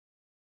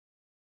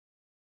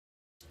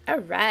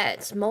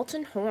Alright,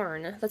 Molten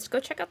Horn. Let's go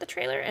check out the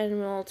trailer and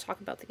we'll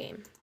talk about the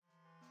game.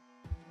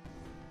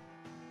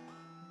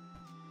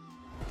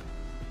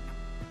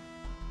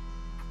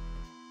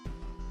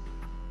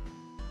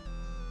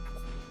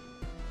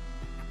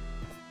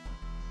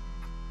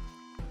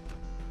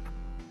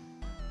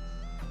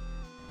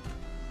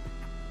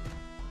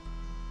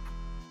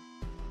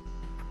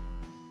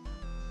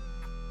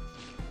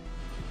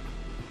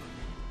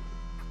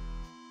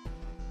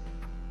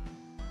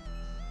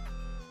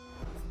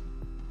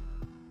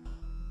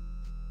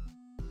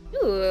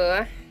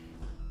 Ooh.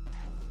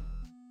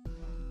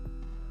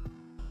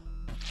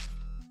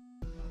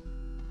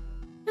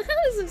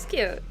 This is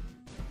cute.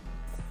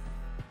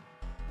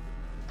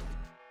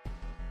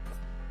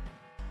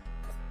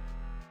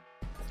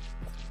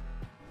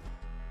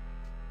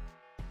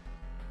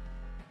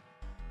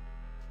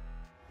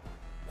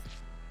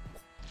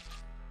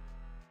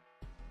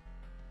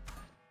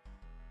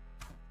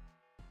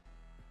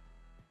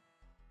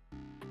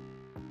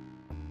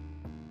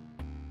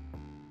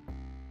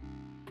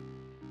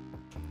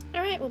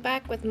 Alright, we're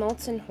back with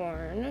Molten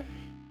Horn.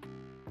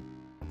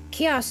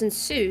 Chaos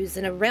ensues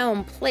in a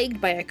realm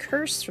plagued by a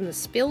curse from the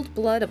spilled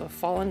blood of a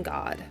fallen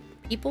god.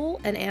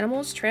 People and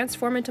animals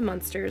transform into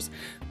monsters,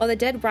 while the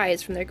dead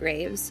rise from their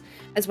graves.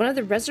 As one of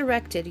the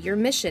resurrected, your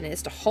mission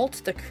is to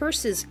halt the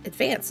curse's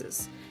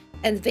advances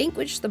and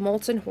vanquish the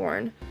Molten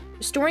Horn,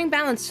 restoring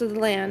balance to the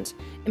land.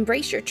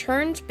 Embrace your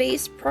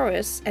turn-based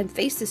prowess and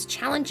face this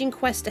challenging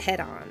quest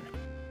ahead on.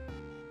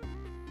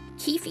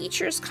 Key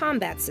features: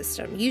 combat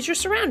system. Use your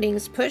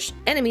surroundings, push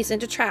enemies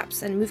into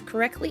traps, and move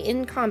correctly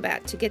in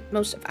combat to get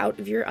most out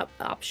of your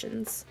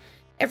options.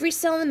 Every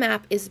cell in the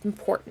map is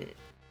important.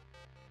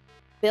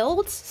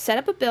 Builds. Set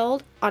up a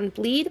build on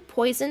bleed,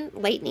 poison,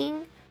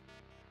 lightning,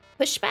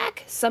 pushback,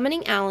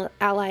 summoning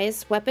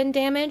allies, weapon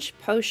damage,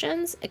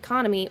 potions,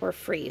 economy, or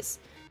freeze.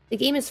 The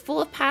game is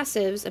full of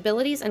passives,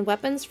 abilities, and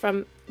weapons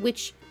from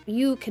which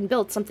you can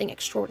build something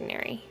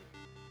extraordinary.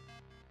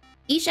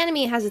 Each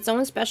enemy has its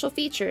own special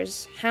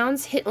features.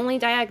 Hounds hit only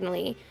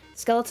diagonally,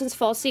 skeletons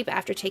fall asleep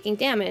after taking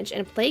damage,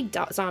 and plague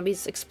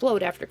zombies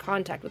explode after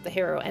contact with the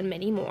hero, and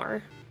many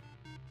more.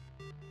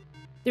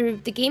 The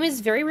game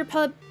is very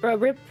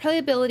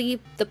replayability.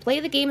 The play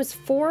of the game is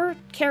 4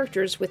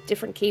 characters with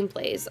different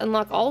gameplays.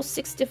 Unlock all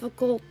 6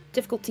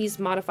 difficulties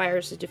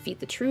modifiers to defeat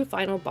the true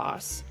final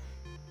boss.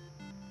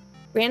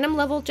 Random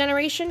level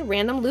generation,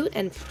 random loot,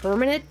 and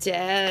permanent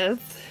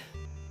death.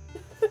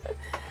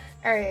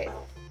 Alright.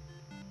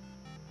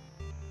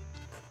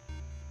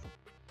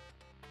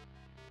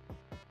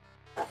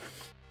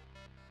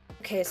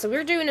 Okay, so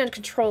we're doing a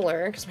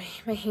controller, because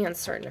my hand's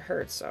starting to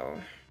hurt, so...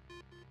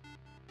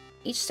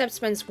 Each step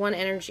spends 1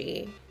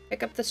 energy.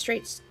 Pick up the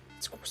straight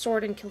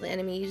sword and kill the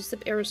enemy. Use the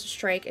arrows to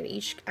strike, and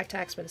each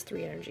attack spends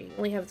 3 energy. You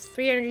only have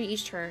 3 energy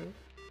each turn.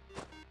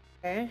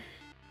 Okay.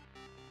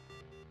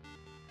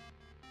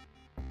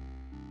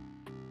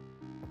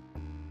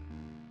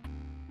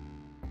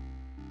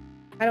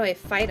 How do I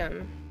fight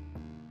him?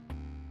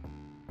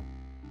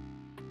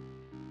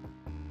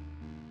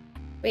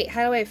 Wait,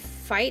 how do I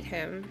fight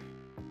him?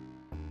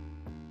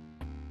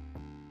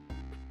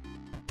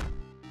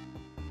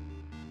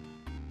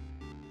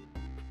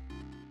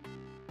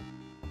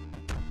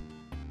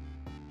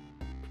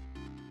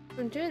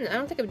 I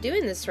don't think I'm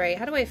doing this right.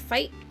 How do I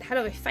fight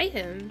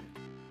him?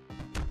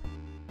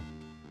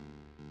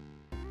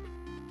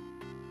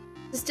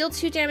 This deal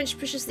 2 damage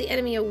pushes the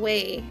enemy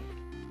away.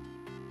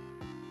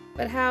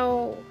 But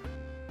how...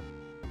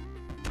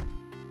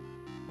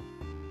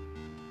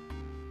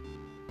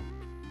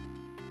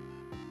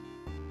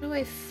 How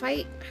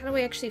do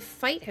I actually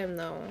fight him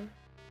though?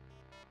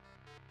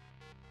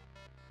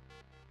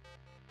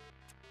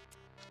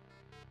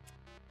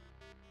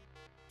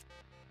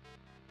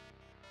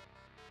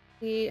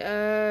 It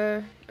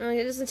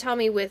doesn't tell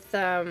me with,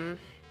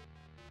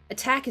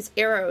 attack is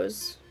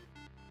arrows.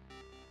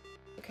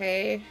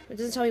 Okay, it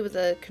doesn't tell me with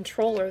the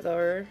controller,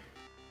 though.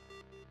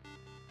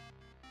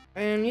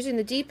 I'm using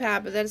the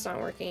D-pad, but that's not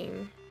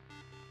working.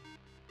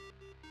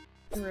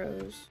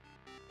 Arrows.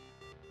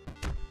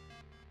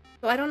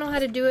 So I don't know how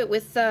to do it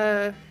with,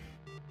 I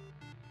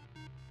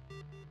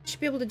should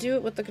be able to do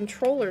it with the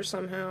controller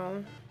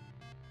somehow.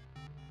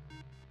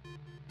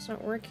 It's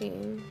not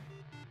working.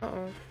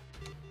 Uh-oh.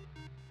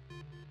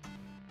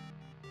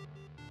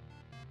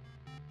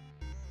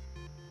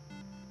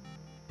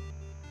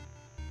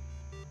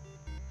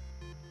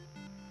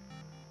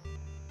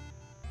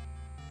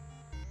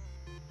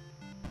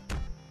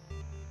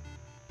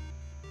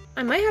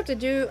 I might have to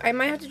do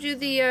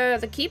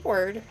the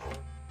keyboard.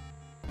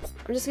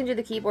 I'm just gonna do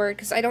the keyboard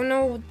because I don't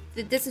know.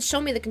 It doesn't show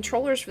me the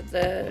controllers for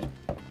the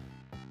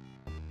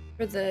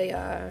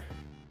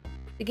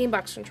game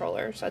box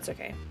controller, so that's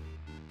okay.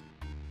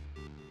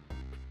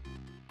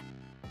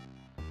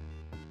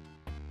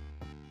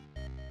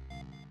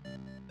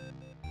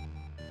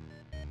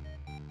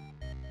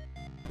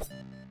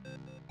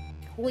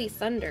 Holy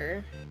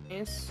Thunder.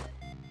 Nice.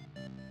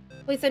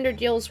 Holy Thunder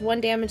deals 1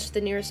 damage to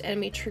the nearest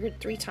enemy, triggered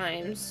 3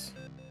 times.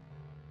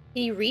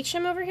 Can you reach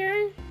him over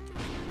here?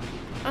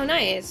 Oh,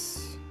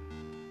 nice.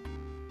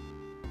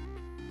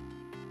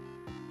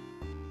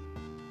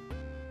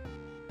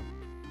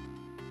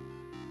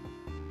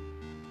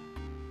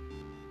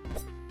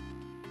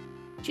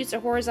 Shoots a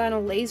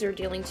horizontal laser,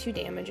 dealing 2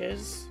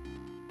 damages.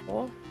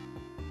 Cool.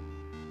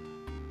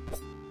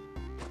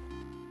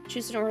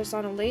 Shoots an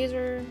horizontal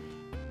laser.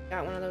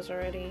 Got one of those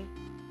already.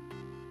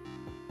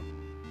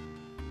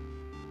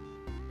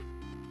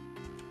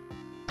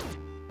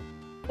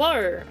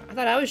 Whoa! I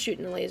thought I was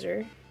shooting a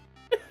laser.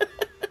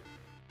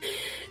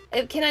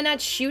 Can I not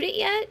shoot it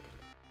yet?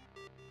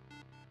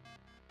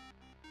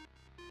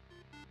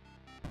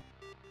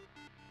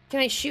 Can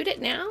I shoot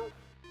it now?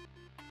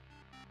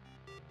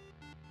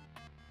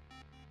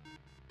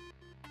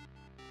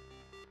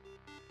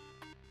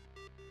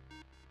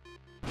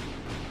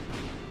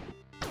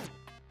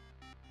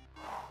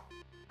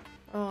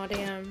 Oh,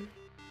 damn.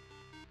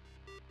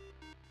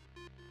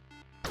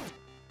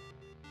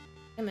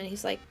 Damn it,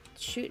 he's like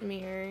shooting me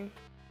here.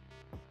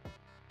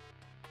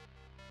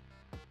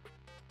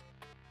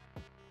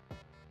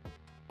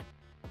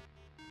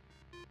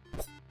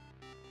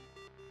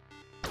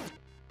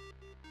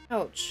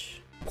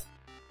 Ouch.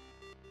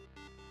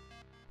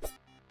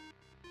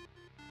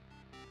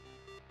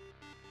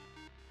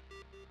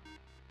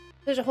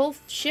 There's a whole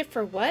shift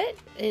for what?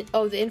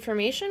 Oh, the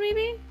information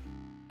maybe?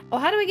 Oh,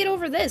 how do I get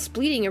over this?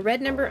 Bleeding. A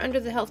red number under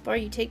the health bar.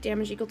 You take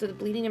damage equal to the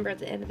bleeding number at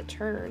the end of the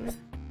turn.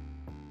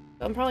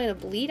 So I'm probably gonna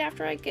bleed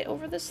after I get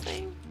over this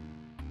thing?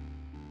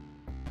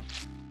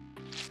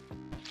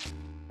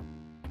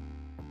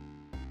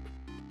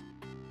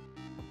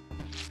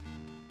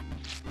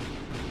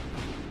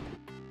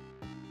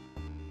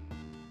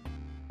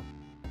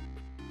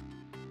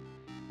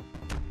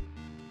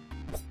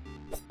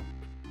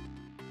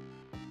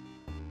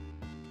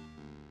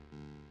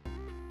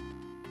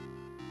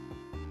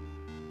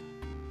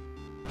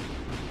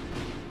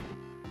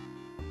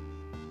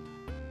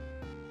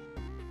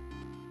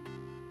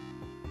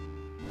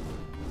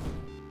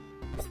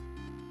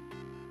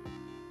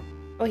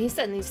 Oh, he's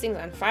setting these things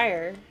on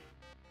fire.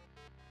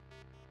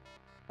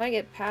 How do I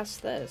get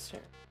past this?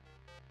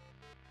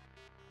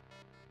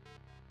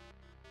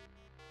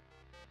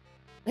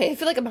 I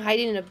feel like I'm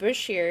hiding in a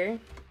bush here.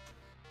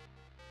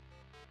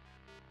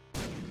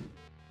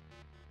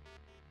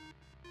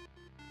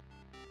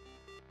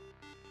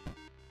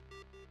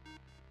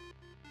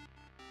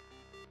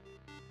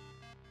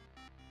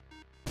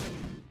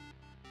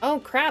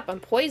 Oh crap, I'm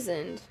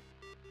poisoned.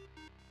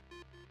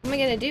 What am I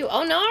gonna do?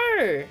 Oh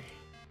no!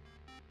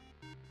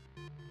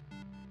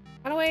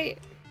 How do I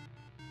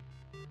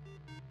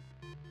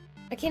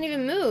can't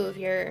even move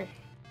here.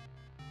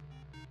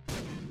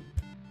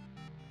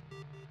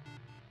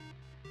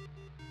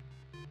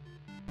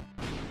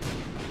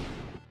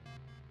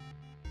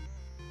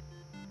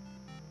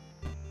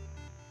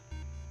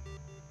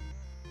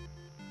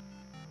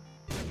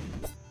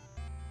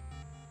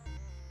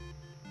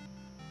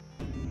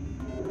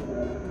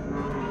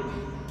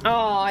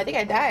 Oh, I think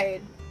I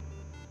died.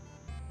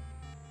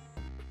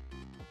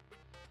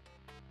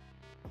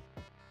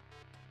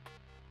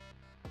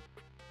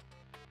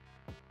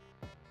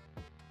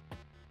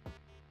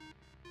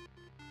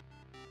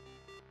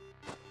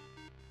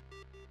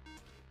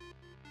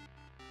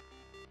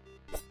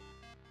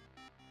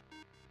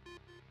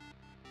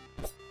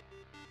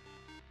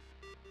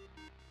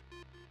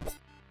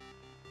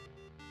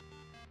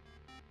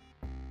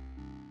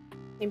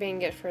 Maybe I can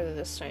get further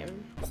this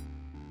time.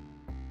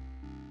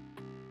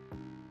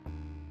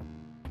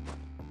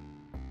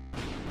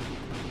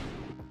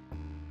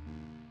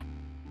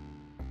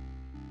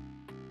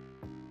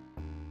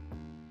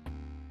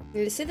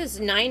 They say there's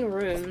 9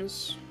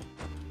 rooms.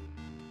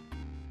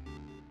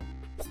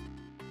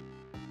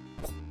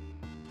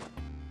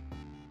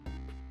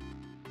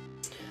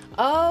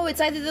 Oh,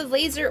 it's either the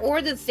laser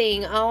or the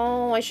thing.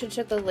 Oh, I should have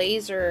took the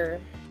laser.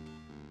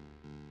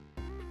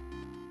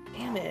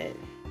 Damn it.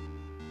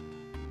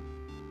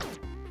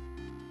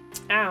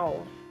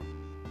 Ow.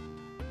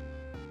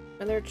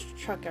 Another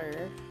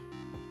trucker.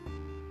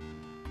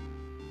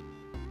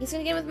 He's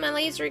gonna get with my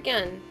laser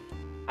again.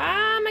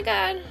 Ah, my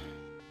god.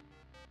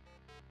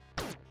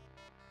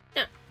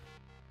 No.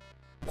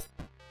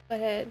 Go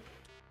ahead.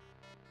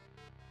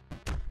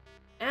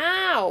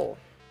 Ow.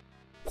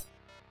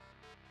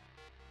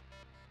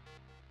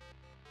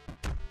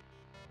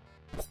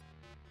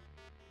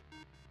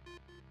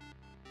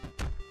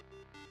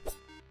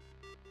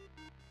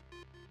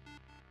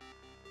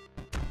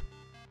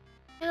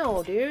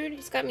 No, dude.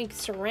 He's got me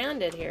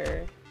surrounded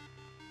here.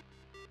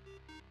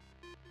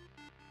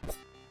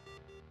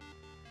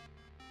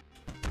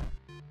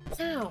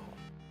 Ow.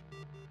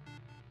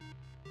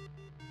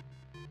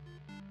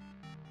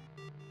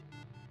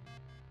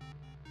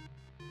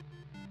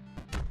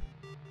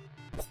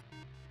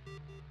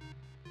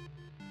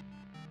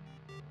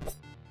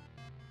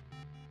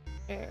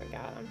 There, we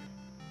got him.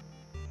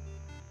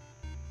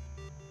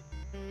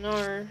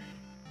 No.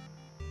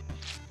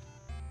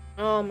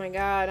 Oh my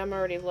god, I'm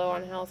already low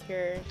on health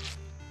here.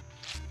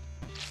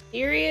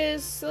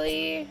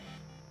 Seriously?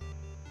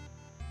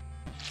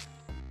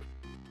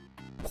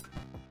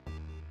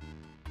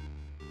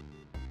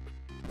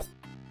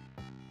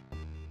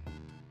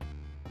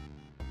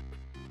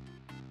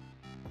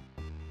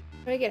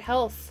 Try to get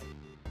health.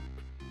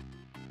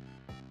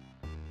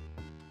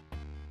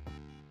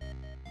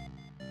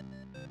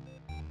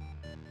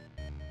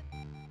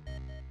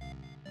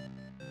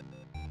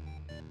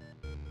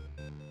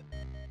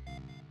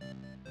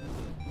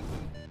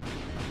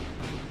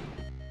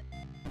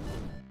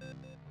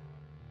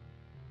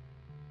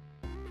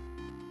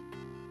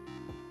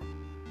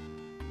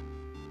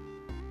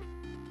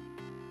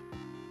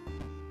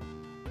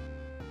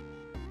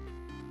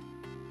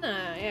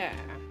 Yeah.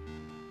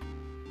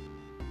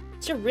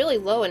 You're really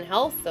low in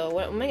health, though.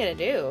 What am I gonna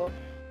do?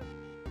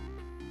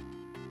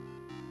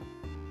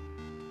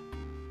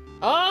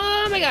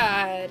 Oh my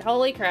god!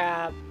 Holy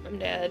crap! I'm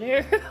dead.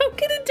 I'm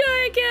gonna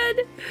die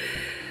again!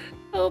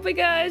 Oh my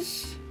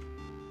gosh!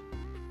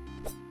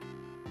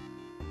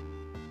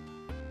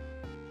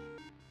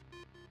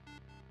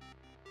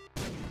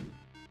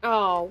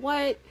 Oh,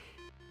 what?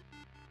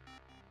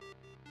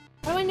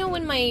 How do I know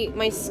when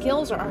my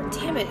skills are...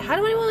 Damn it! How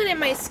do I know when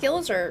my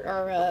skills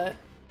are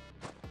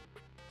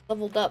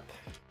leveled up?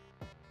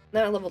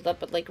 Not leveled up,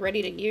 but like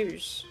ready to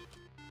use.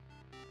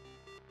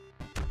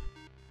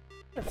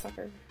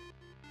 Motherfucker.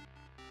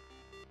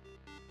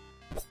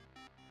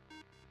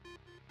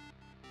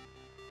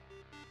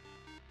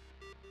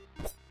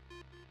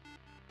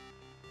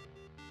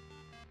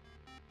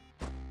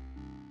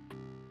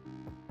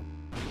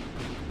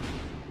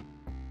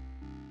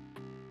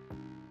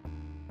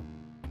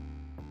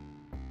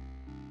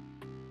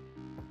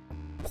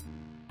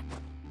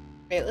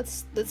 Okay,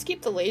 let's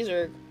keep the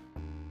laser.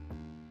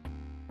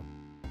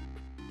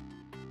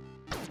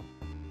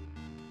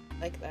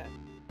 Like that.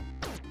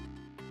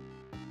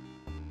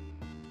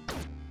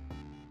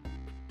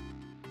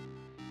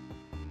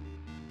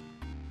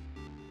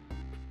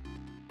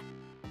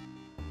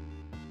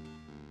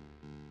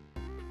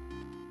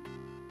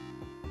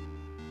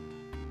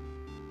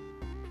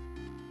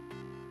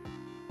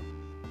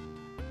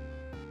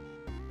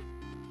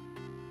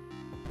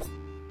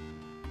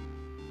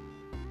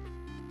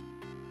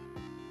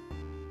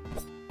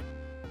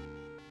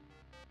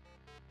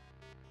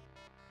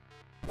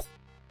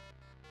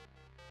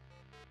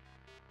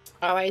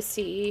 Oh, I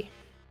see.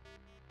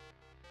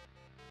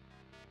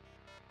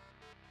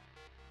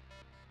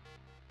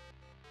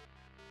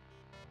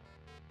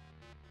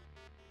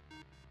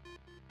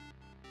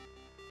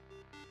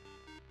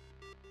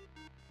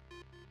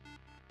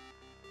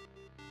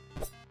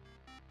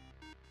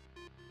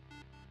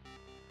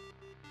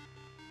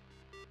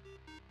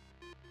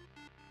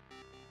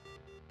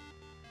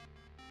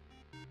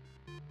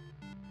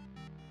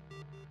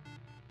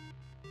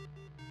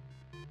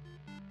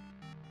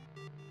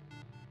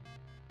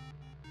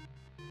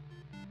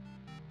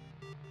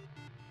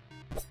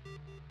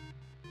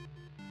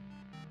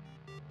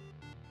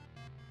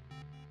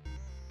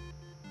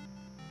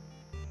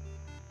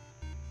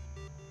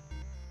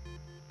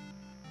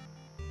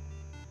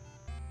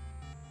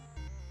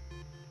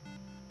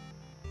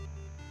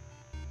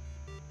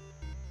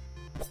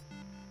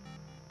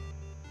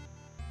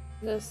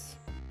 This.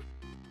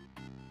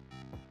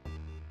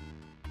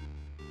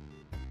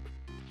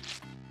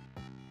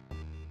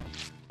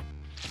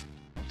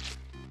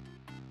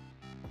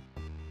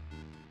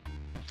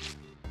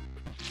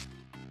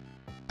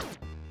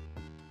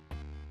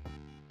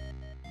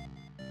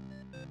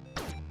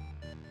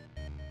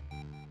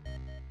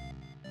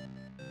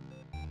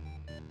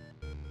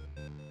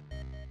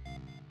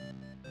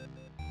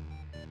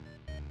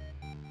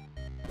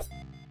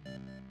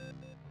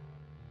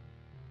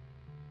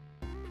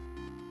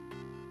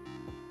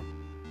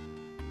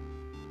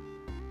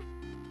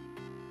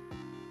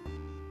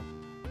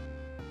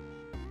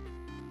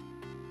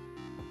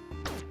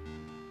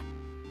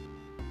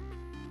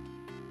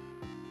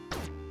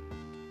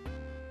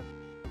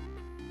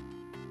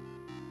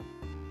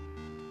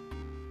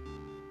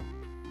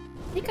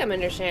 I think I'm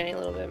understanding a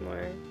little bit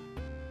more.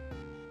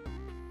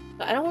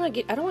 But I don't want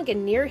to get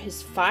near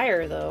his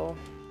fire though.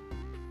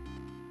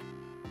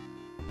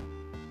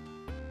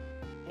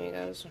 There he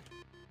goes.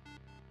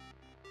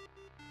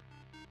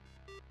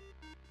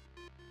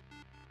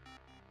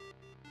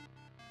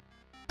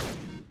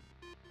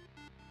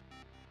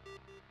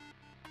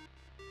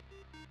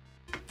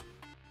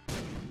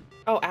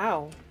 Oh,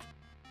 ow.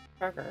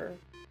 Fucker.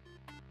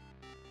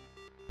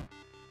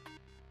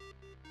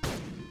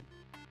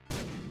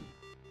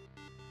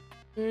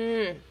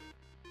 Hmm.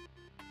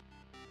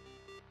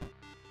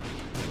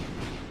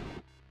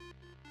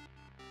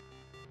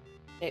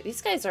 Yeah,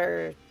 these guys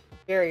are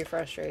very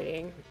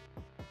frustrating.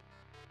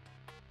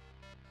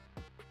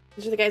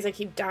 These are the guys I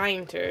keep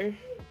dying to.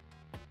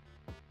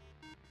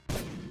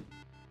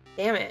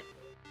 Damn it.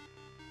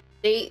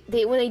 They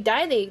when they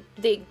die,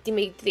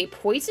 they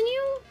poison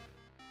you?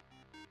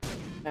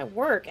 At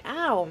work.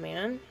 Ow,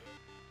 man.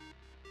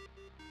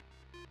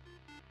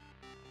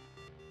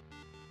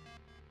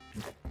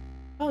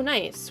 Oh,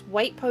 nice.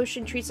 White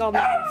potion treats all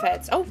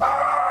pets. Oh!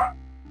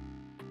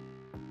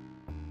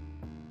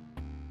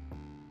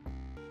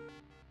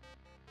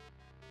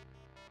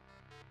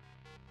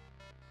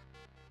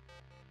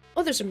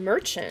 Oh, there's a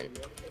merchant.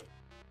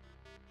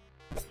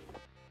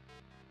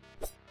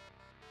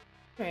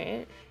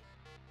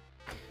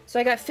 So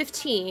I got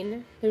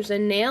 15. There's a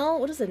nail.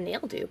 What does a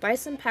nail do? Buy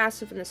some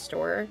passive in the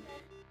store.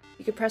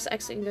 You can press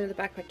X and go to the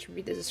backpack to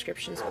read the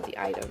descriptions of the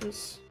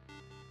items.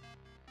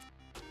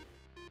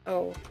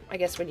 Oh, I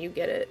guess when you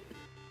get it.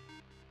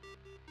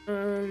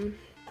 Can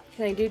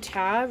I do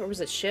tab or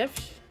was it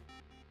shift?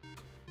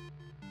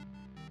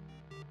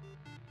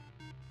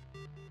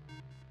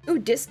 Ooh,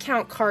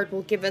 discount card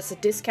will give us a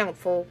discount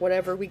for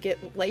whatever we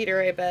get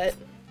later, I bet.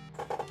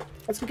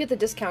 Let's go get the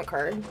discount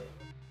card.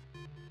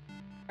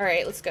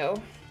 Alright, let's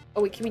go.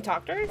 Oh wait, can we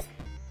talk to her?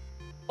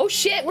 Oh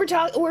shit, we're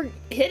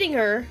hitting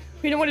her.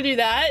 We don't want to do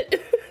that.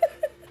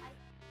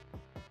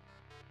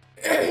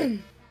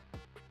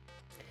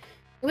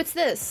 What's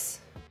this?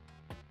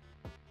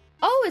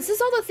 Oh, is this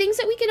all the things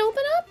that we can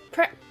open up?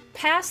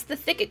 Pass the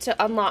thicket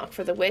to unlock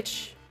for the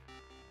witch.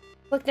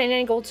 Click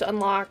 99 gold to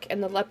unlock,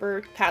 and the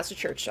leper pass the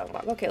church to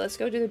unlock. Okay, let's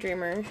go do the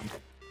dreamer.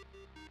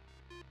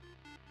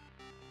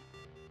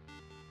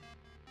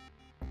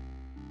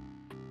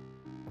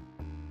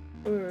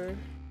 Ooh.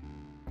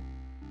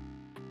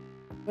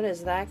 What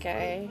is that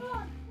guy?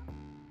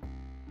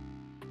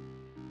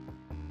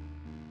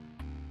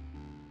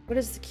 What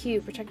is the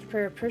cube? Protect the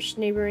prayer. Push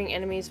neighboring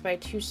enemies by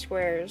 2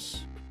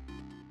 squares.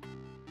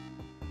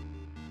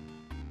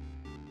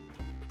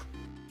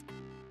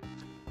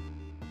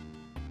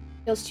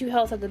 Heals 2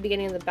 health at the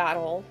beginning of the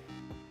battle.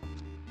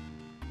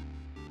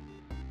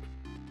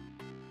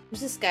 Who's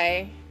this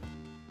guy?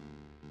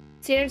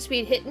 Standard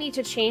speed, hit me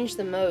to change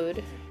the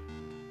mode.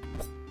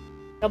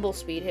 Double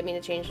speed, hit me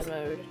to change the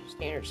mode.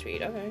 Standard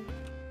speed, okay.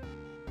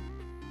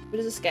 What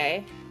is this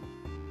guy?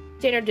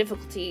 Standard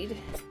difficulty.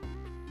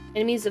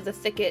 Enemies of the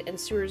thicket and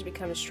sewers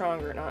become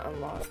stronger, not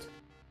unlocked.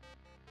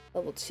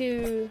 Level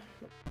 2,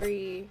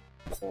 3,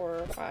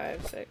 4,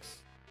 5, 6.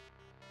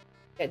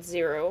 Got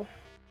 0.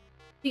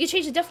 You can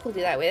change the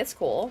difficulty that way, that's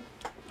cool.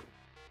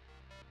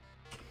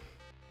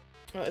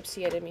 Oh,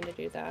 oopsie, I didn't mean to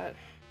do that.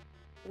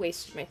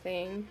 Wasted my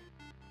thing.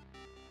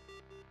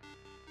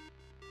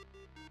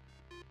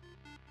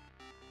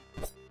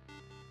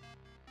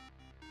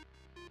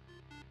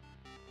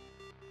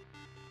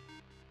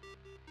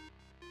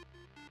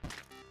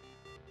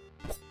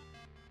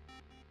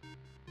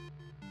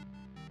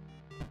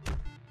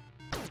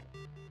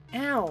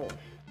 Ow!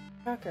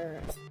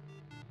 Fucker.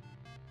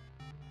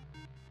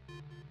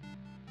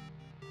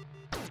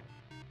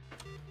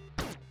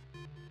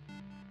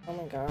 Oh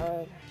my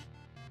god.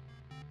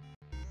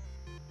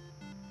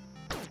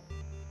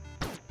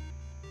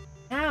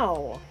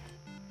 Ow!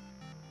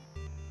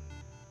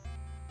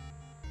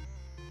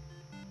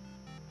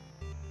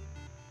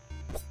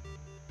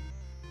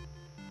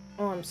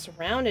 Oh, I'm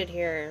surrounded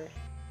here.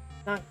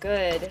 Not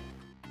good.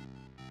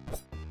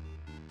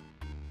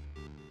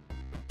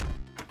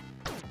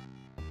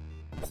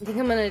 I think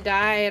I'm gonna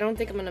die. I don't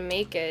think I'm gonna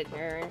make it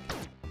here.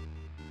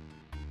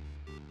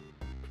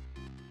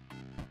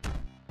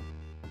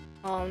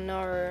 Oh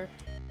no.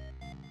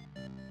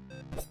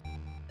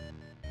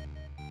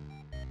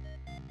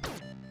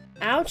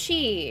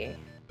 Ouchie!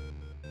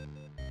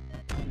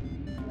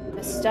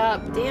 Messed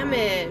up. Damn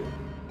it.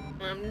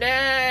 I'm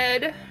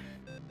dead.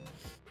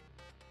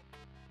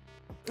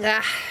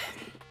 Ah.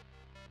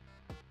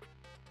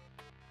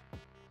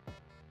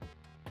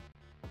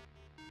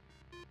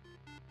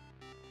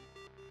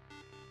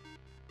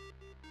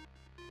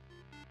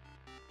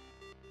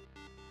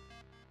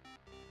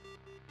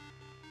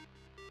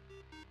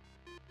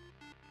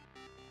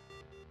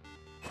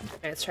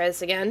 Alright, let's try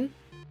this again.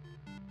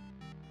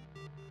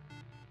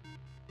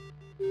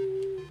 I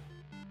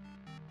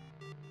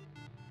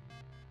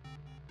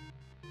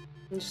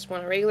just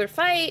want a regular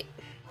fight.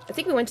 I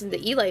think we went to the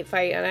Elite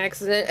fight on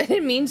accident. I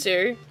didn't mean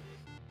to.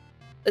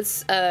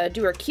 Let's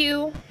do our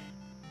Q.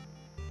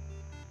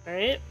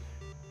 Alright.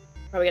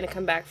 Probably gonna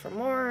come back for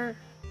more.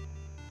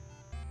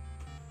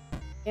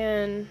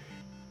 And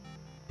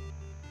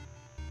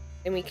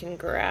then we can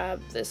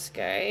grab this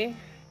guy.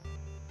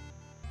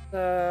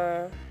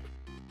 2,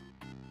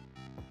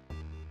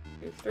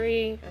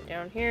 3,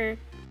 down here.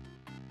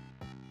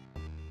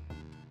 Get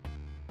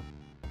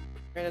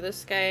rid of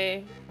this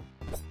guy.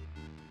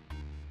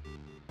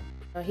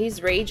 Oh,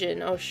 he's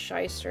raging. Oh,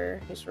 shyster.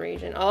 He's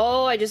raging.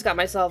 Oh, I just got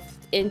myself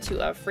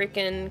into a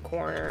freaking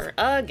corner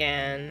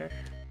again.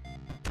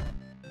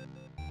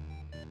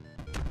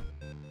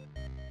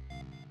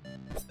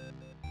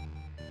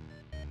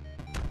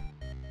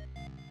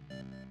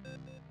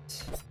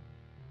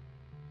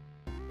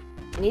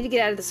 I need to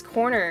get out of this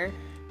corner.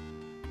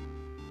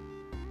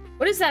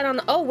 What is that on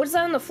the— oh, what is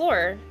that on the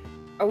floor?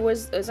 Or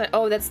was that—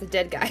 oh, that's the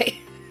dead guy.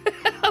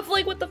 I'm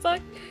like, what the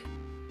fuck?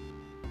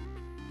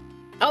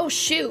 Oh,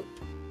 shoot.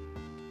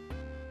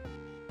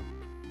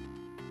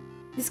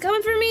 He's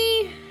coming for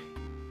me.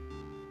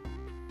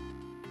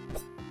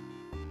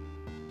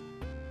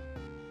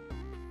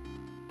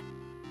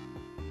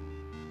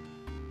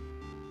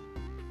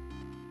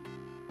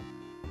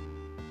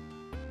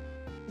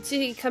 Let's see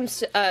if he comes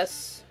to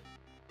us.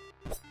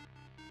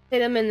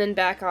 Hit him and then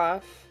back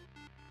off.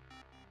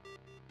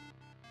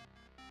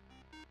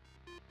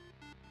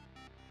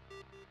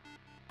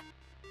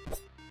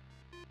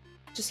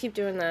 Just keep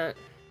doing that.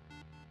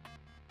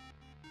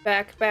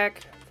 Back,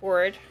 back,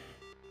 forward.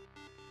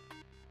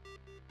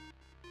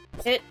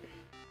 Hit.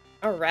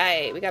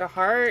 Alright, we got a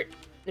heart.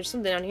 There's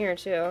something down here,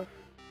 too.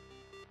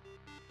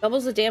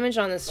 Doubles the damage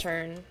on this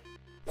turn.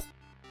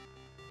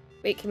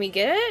 Wait, can we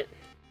get it?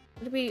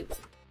 What do we...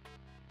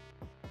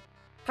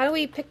 How do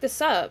we pick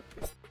this up?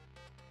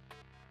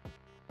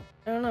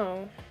 I don't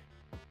know.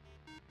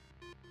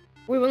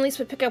 We at least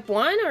would pick up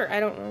one, or I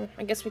don't know.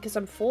 I guess because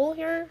I'm full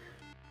here?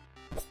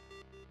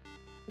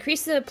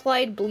 Increase the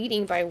applied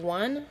bleeding by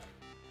 1.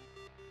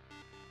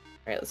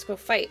 Alright, let's go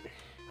fight.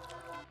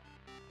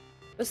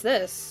 What's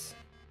this?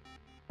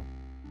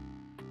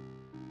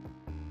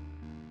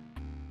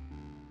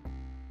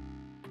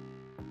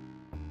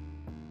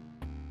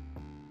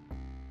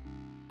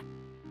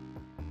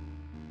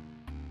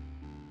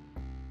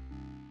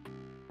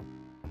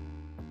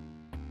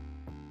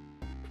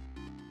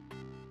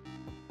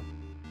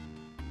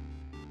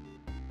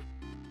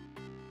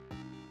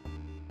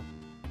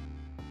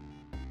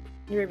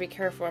 You better be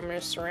careful, I'm gonna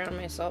surround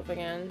myself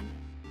again.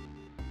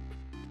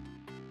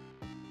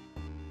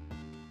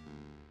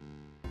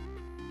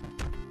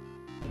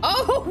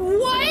 Oh,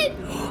 what?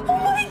 Oh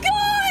my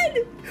god!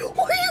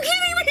 Are you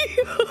kidding me?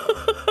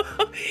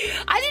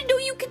 I didn't know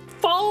you could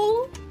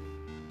fall.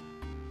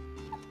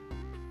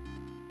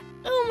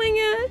 Oh my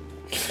god.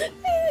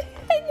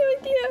 I had no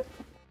idea.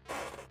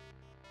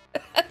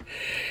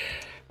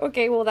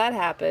 Okay, well that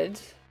happened.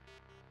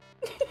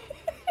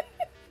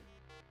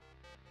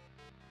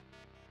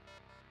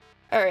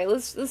 Alright,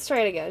 let's try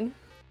it again.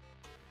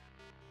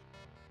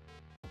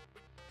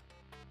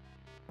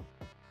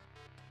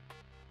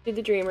 Do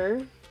the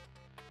dreamer.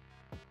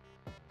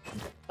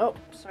 Oh,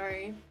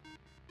 sorry.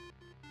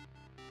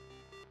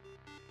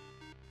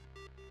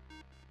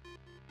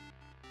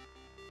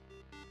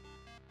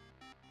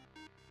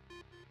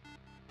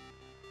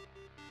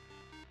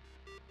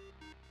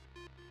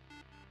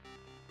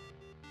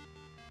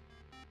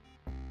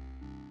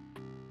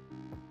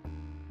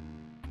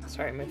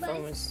 Sorry, my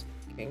phone was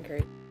getting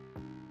crazy.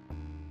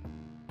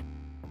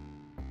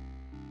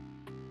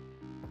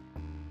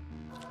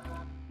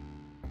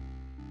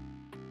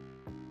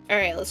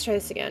 Alright, let's try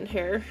this again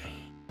here.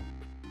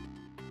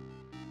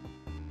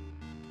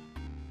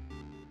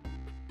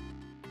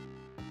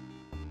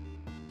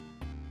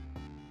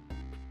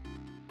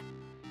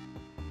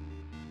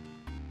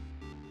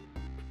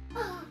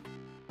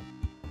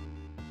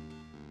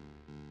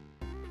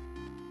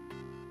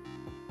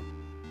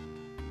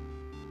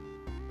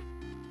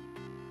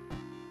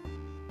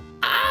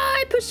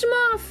 I pushed him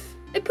off!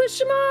 I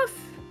pushed him off!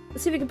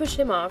 Let's see if we can push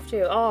him off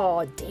too.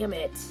 Oh, damn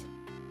it.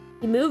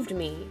 He moved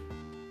me.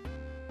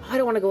 I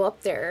don't want to go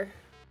up there.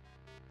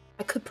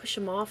 I could push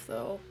him off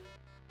though.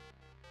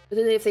 But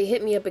then if they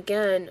hit me up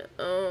again,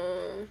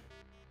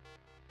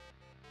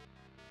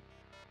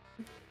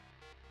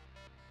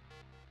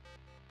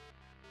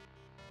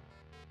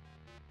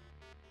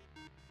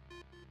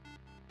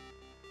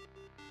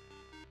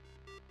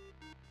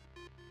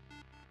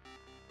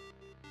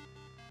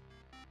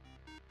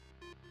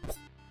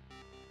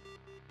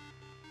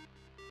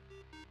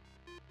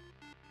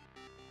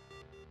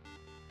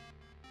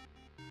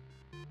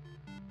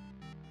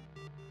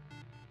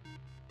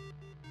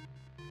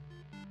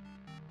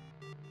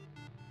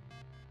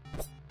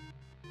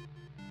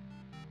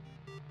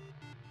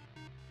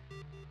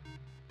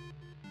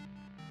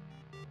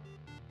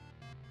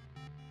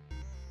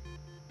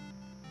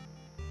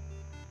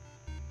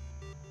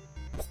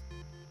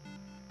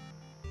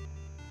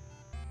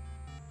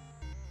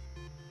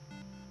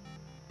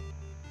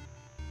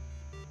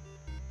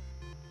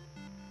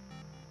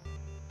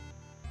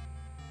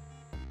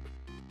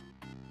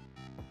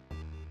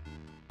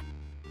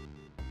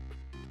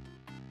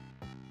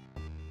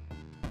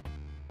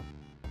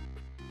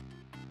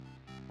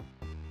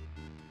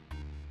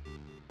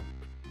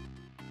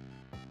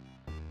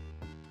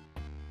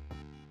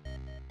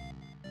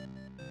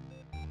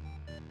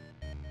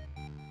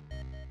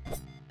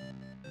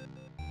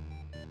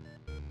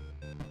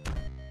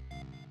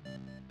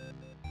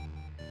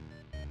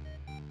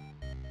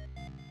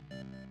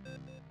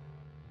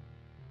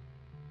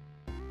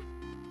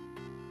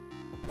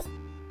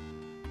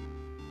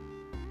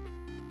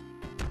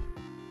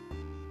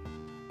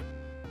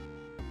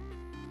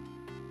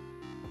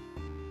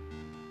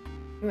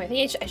 I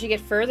think I should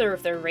get further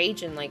if they're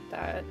raging like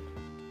that.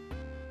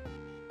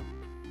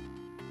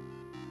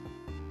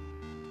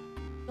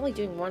 I'm only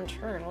doing one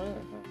turn. What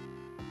the fuck?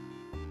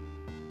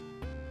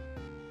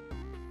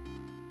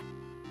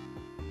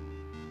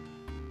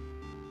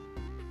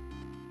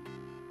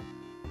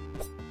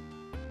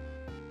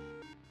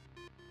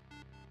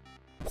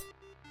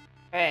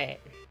 Alright.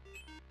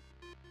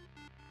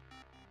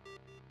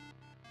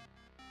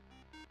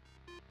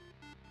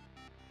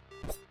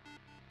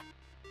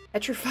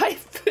 Petrified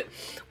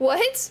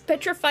what?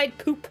 Petrified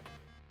poop.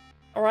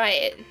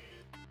 Alright.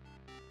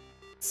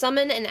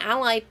 Summon an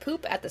ally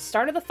poop at the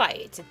start of the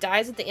fight. It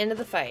dies at the end of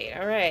the fight.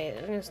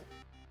 Alright.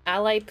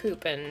 Ally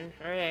pooping.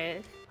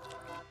 Alright.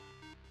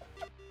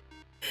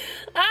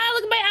 Ah,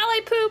 look at my ally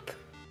poop!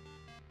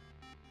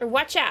 Or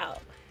watch out.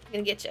 I'm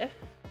gonna get you.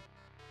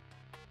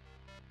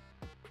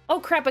 Oh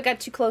crap, I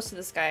got too close to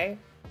this guy.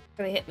 He's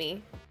gonna hit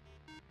me.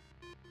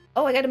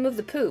 Oh, I gotta move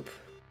the poop.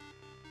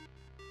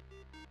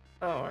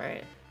 Oh,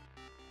 alright.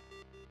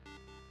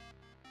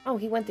 Oh,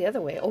 he went the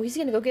other way. Oh, he's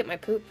gonna go get my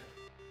poop.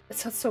 That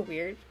sounds so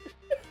weird.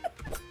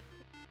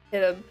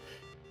 Hit him.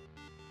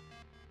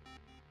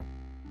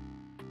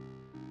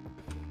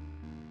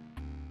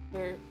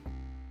 Here.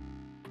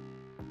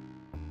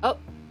 Oh!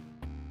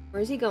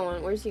 Where's he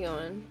going? Where's he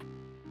going?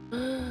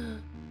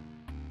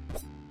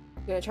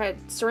 Gonna try to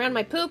surround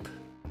my poop.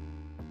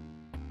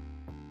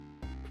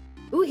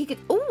 Ooh, he could.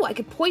 Ooh, I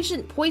could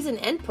poison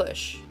and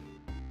push.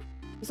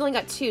 He's only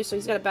got 2, so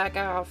he's gotta back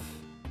off.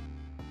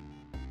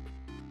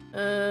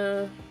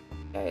 Guy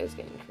is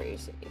getting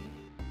crazy.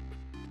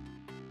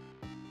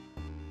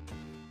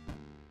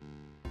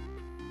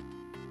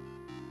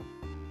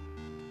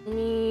 Let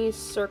me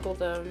circle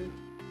them.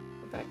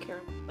 Go back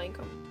here and flank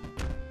them.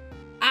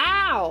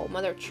 Ow!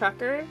 Mother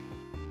trucker.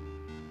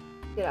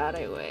 Get out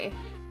of my way.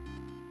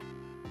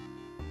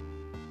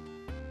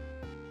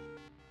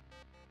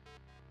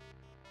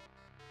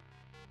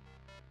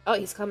 Oh,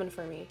 he's coming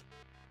for me.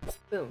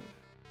 Boom.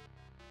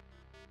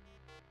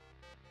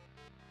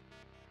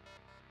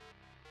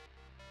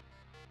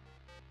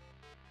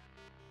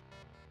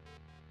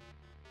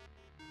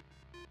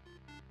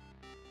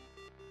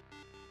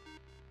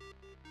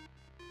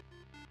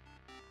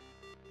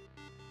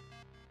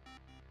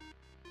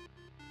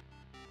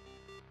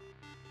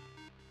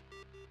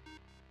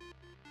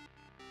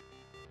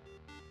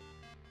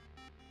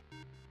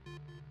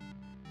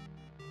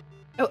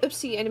 Oh,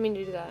 oopsie, I didn't mean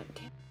to do that.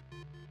 Damn.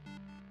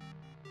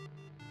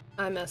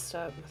 I messed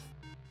up.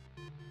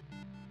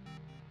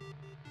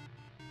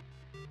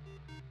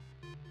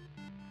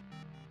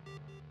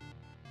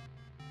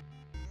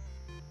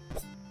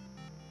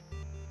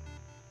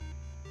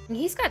 And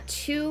he's got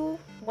 2,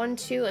 1,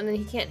 2, and then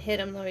he can't hit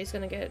him though. He's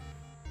gonna get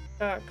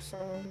stuck, so...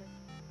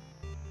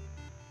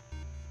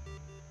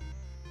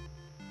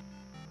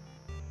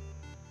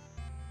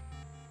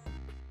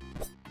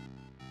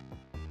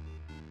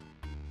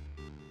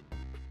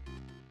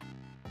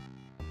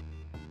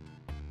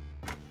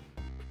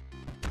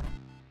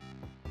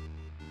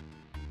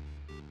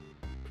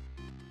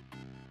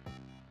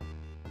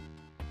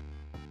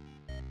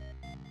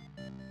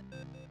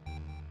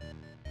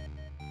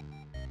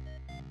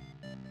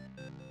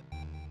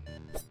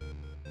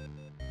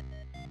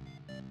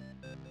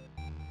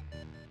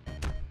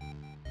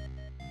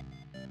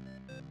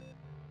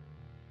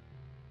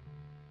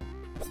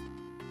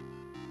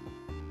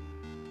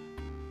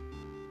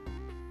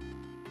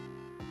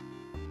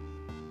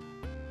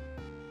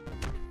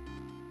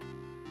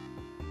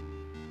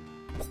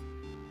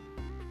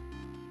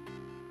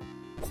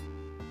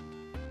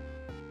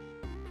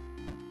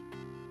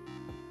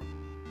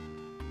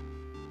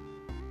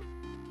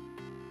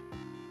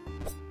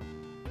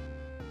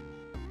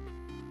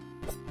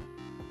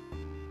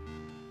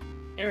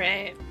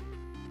 Alright.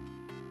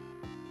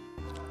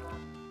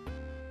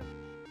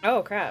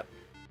 Oh, crap.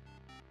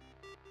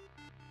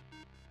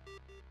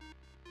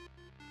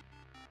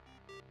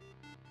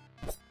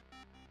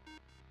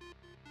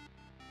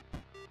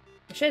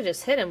 I should have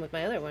just hit him with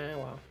my other one. Oh,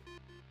 well.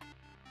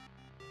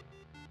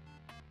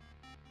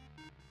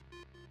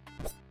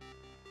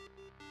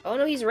 Oh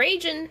no, he's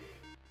raging.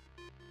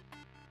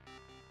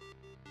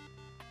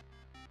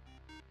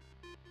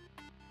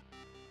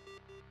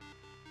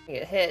 I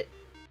get hit.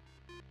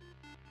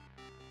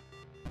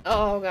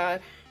 Oh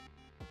god.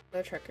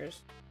 No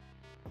truckers.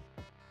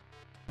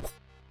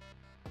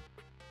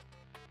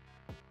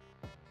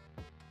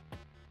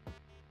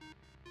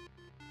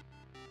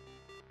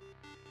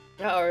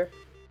 Uh-oh.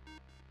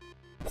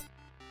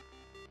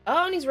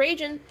 Oh, and he's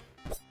raging.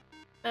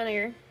 Out of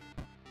here.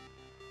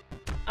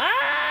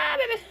 Ah,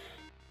 baby!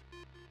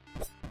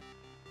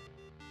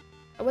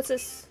 Oh, what's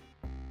this?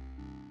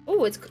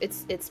 Oh,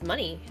 it's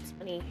money. It's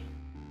money.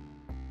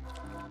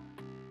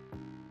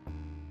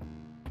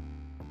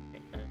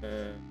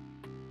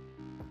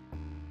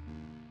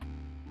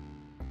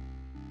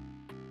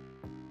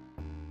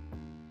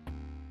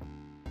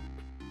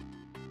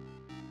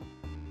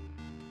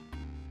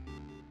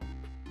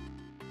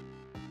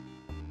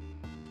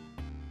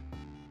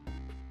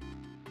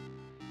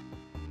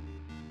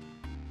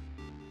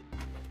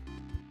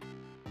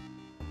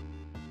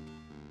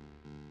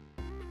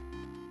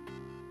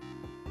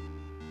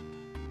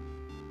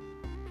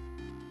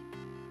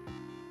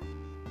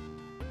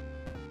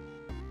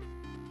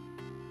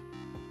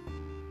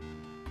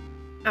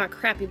 Ah,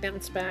 crap, he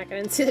bounced back. I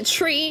didn't see the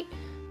tree.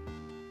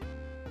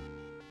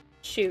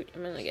 Shoot,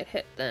 I'm gonna get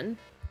hit then.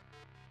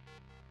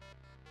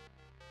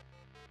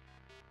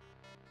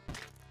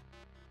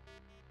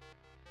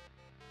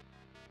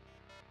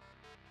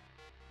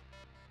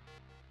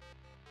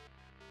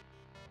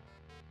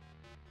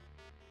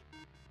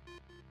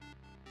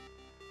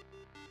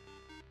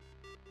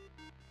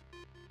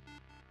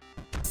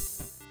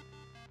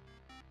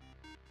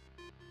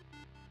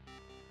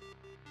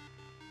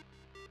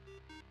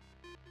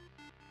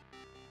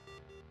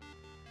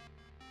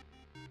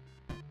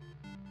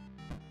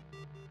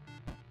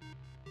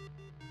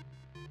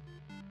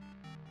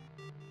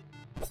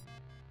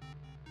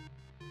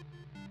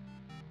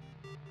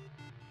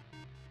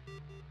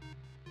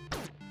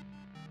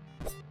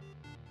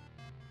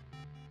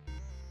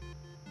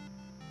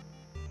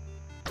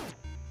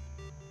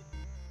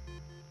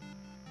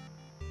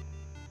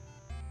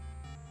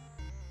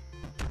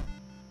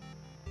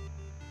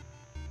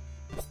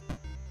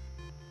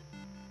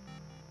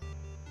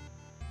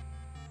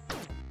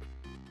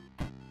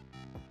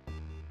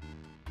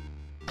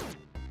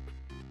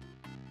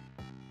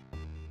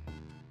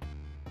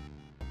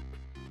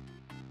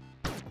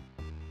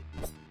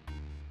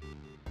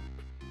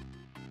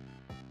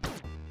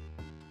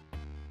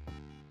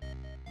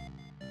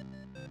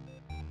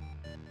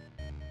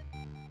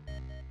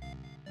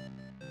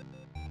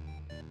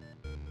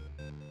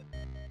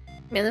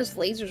 Man, those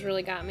lasers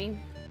really got me.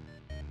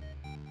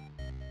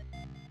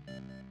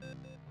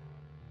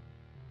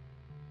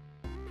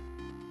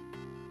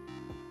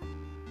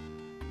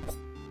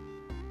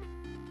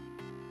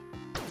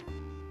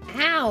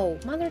 Ow!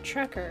 Mother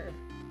trucker.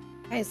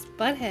 Guys,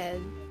 butthead.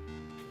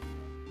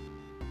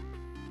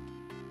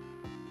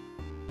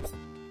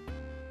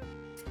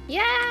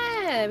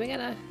 Yeah! We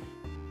gotta...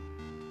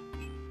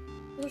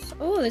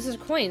 Oh, this is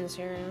coins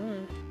here.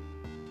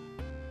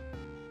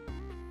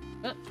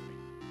 Oh.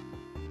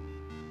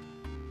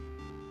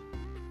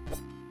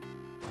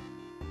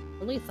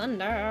 Holy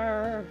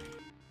thunder!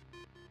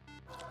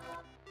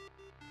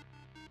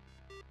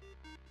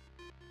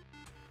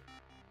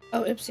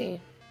 Oh, oopsie.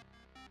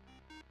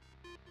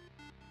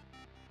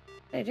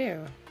 What did I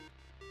do?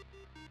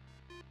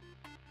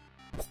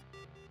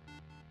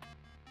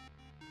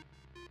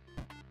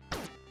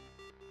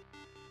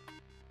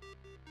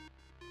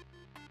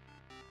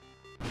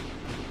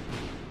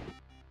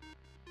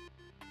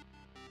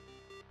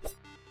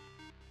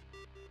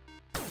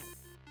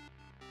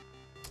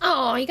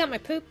 Oh, he got my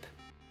poop.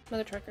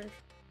 Mother trucker.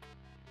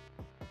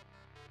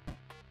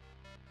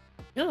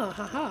 Oh,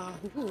 haha.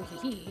 Ooh,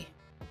 hee hee.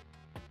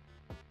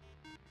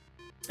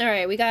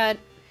 Alright, we got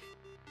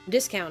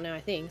discount now, I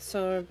think.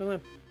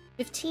 So,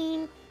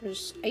 15.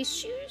 There's ice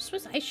shoes?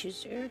 What's ice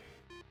shoes do?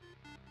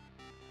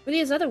 What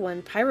is this other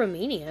one?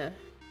 Pyromania.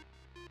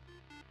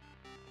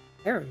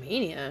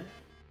 Pyromania?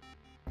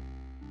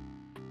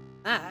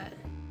 Ah.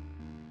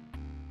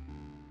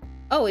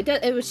 Oh, it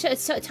does.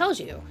 It tells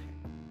you.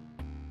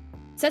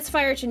 Sets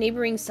fire to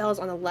neighboring cells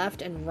on the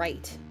left and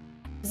right.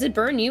 Does it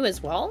burn you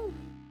as well?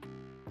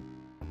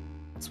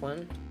 This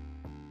one.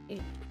 Okay.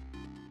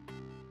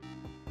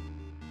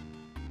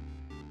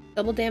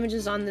 Double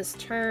damages on this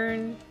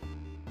turn.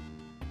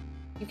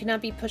 You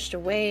cannot be pushed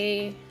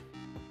away.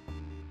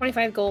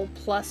 25 gold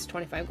plus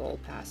 25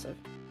 gold passive.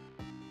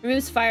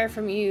 Removes fire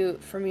from you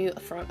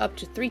up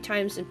to 3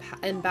 times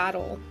in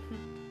battle.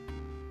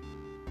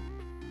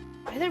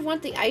 I either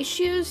want the ice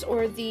shoes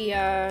or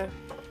the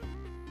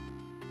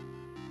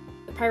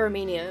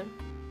Pyromania.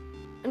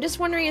 I'm just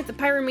wondering if the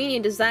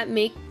Pyromania, does that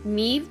make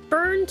me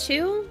burn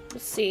too?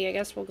 Let's see, I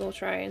guess we'll go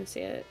try and see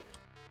it.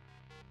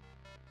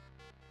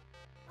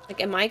 Like,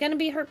 am I gonna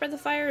be hurt by the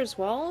fire as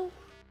well?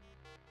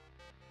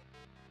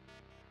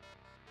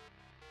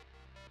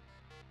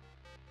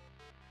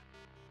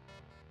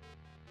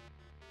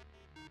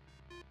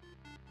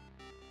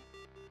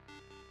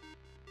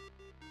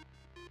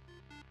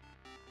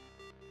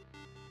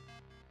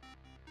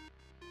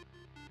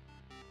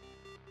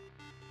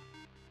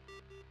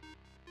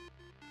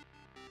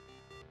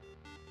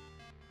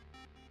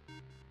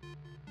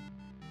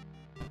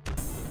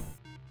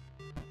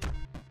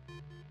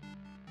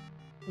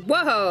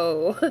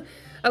 Whoa!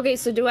 Okay,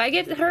 so do I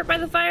get hurt by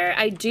the fire?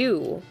 I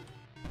do.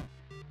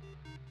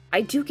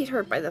 I do get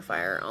hurt by the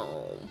fire.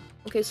 Oh.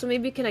 Okay, so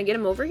maybe can I get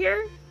him over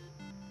here?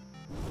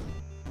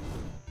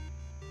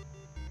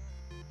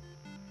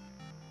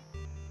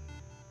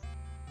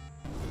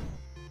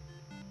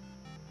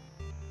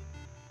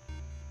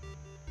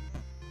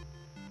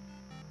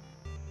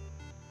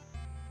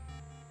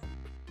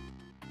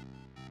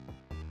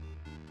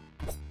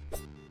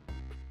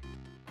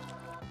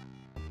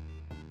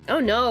 Oh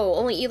no,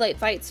 only Elite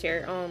fights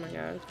here. Oh my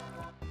god.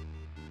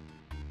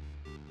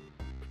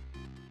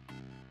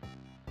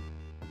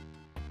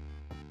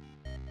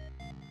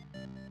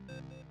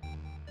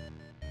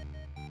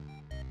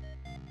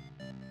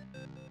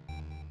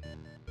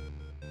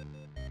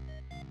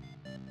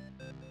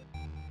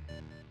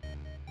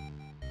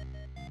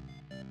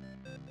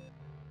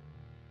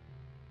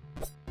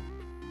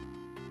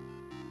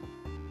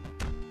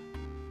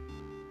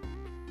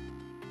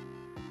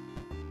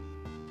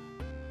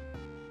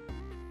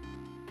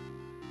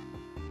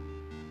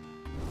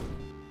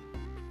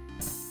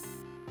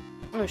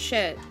 Oh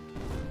shit.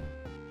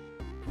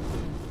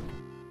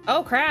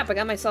 Oh crap, I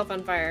got myself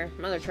on fire.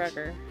 Mother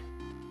trucker.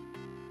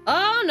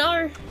 Oh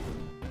no!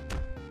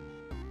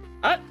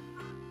 Oh!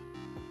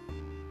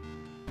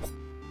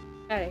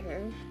 Out of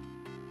here.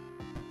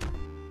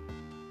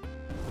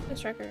 Mother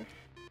trucker. Can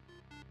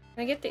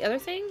I get the other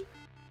thing?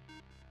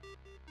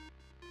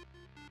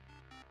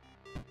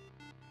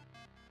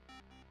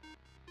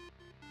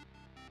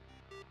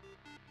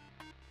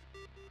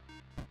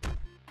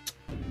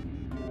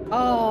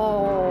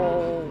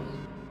 Oh,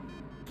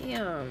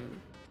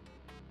 damn.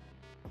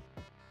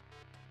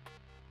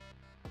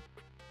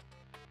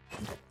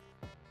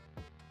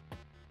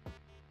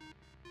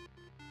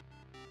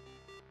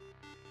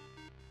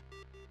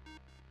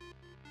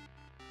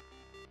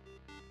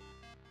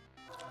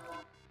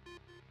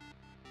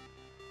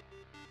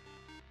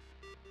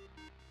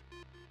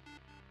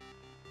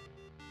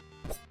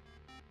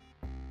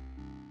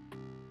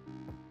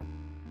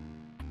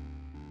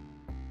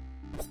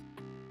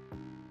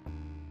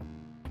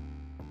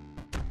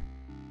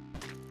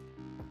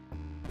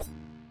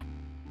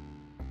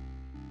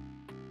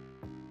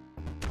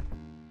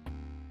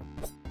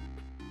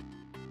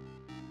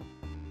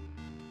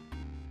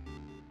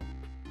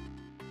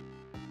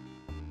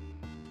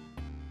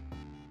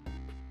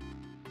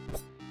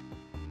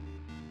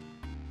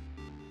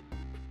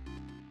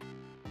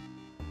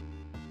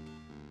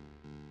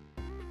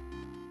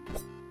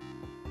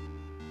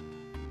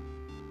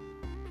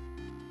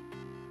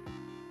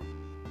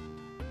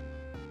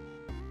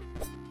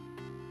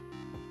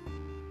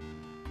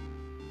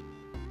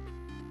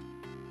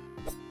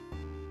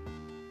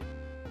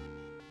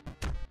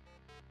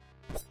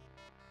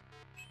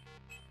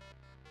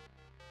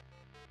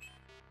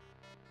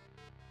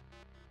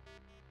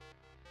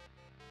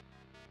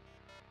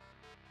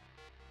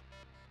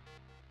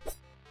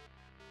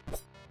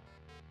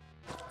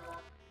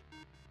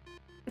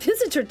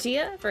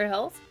 Tortilla for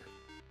health.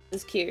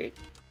 It's cute.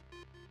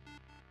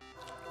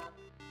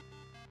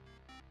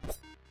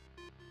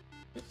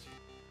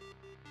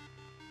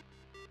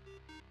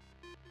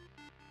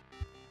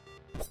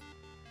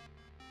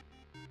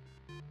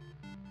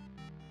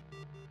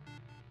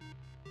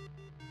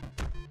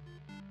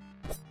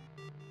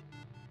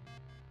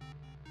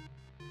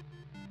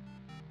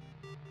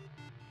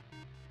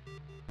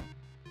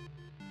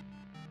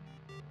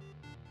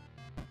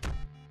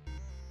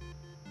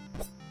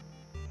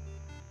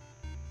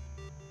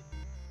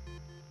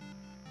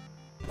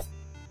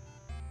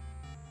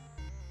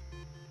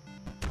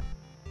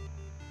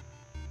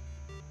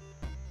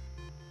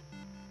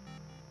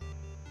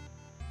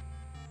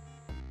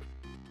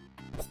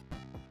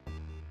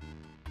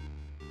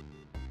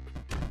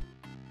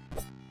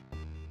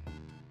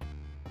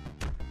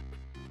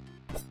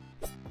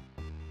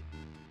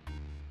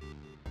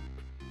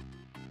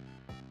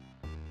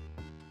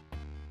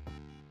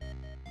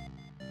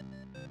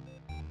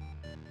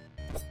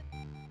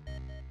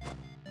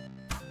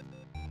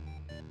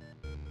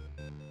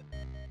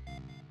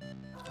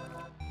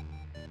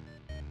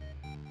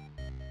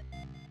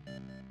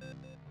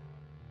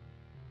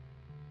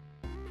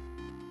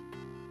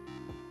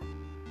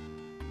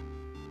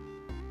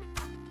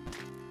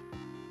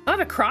 I have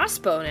a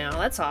crossbow now.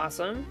 That's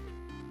awesome.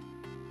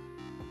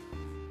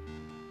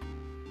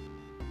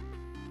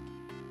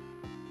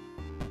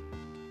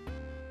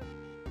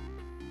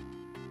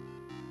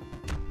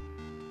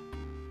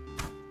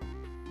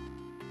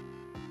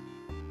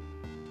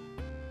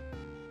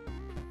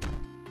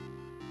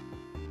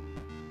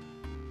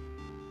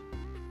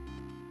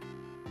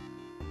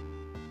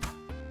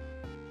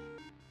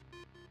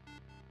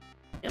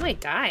 I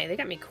might die. They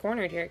got me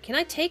cornered here. Can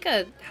I take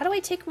a... How do I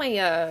take my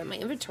my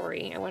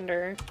inventory? I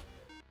wonder.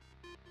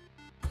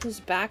 This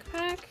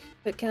backpack?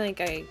 But can like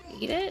I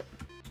eat it?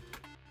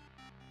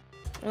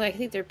 Well, I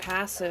think they're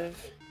passive.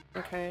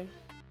 Okay.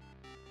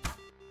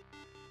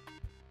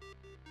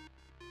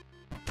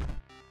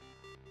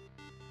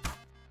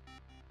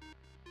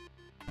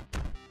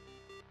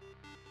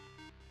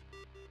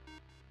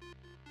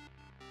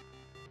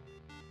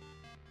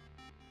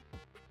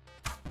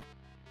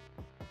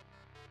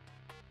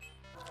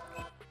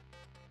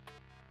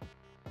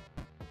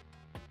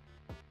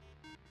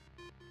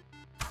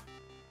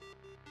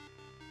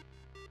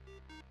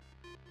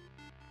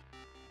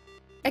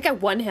 I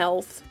got 1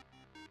 health.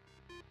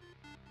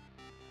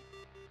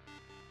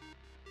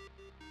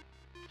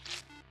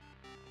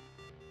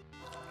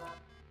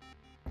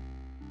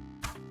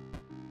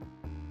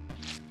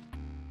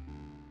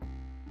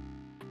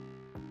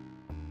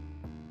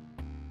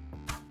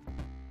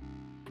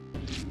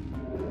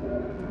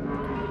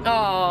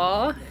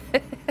 Aww.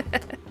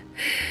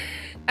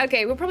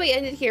 Okay, we'll probably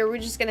end it here. We're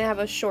just gonna have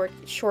a short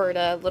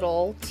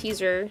little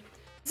teaser.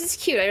 This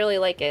is cute. I really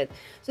like it.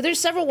 So there's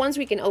several ones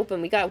we can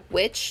open. We got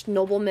Witch,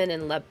 Nobleman,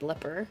 and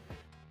Leper.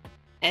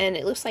 And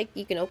it looks like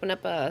you can open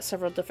up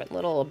several different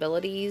little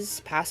abilities,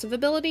 passive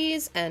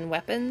abilities, and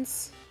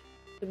weapons.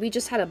 We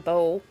just had a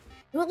bow.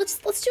 You know what,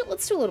 let's do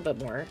a little bit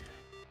more.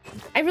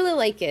 I really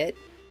like it.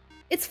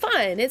 It's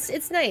fun.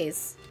 It's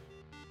nice.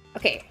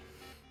 Okay.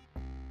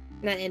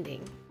 Not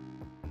ending.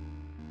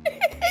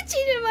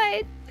 Cheated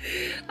mine.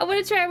 I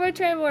want to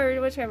try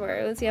more.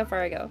 Let's see how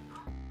far I go.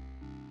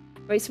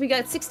 Right, so we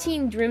got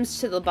 16 rooms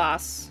to the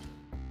boss.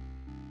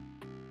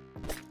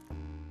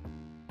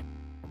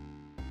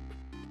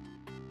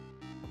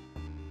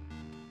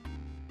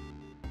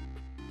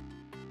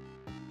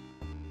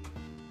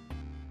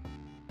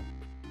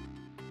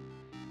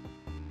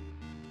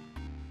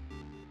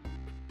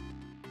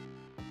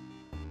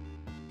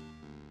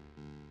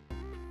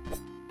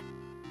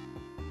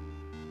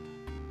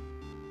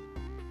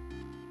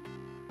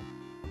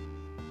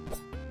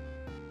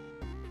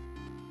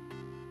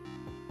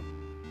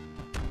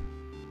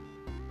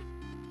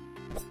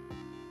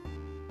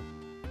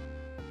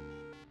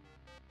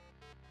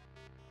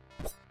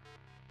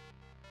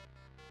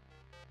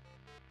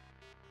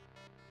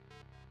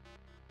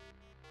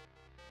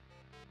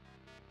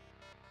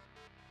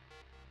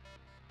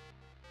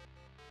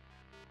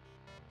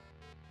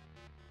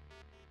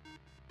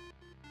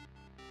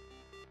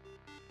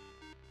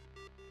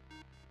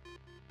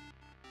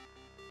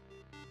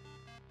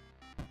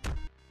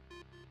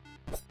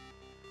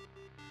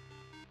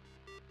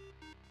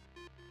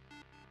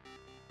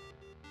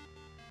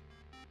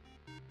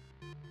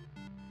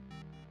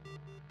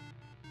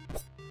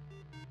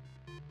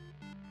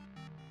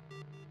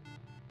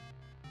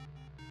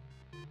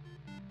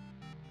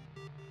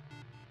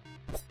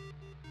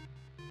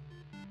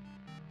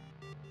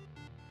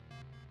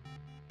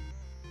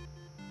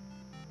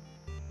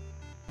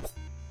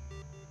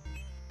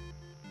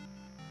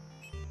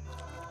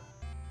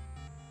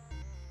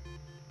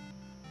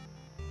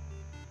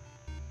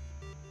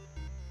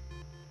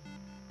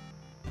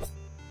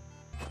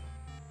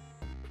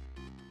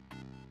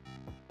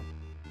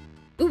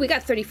 Ooh, we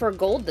got 34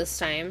 gold this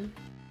time.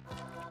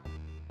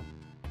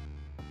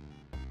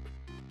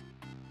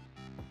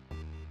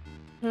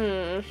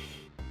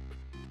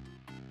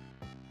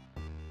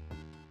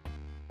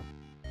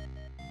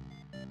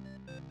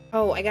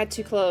 Oh, I got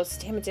too close.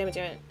 Damn it, damn it,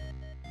 damn it.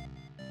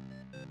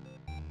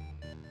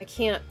 I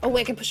can't. Oh,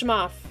 wait, I can push him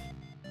off.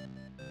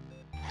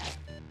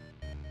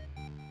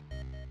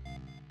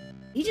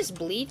 He just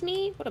bleed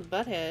me? What a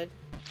butthead.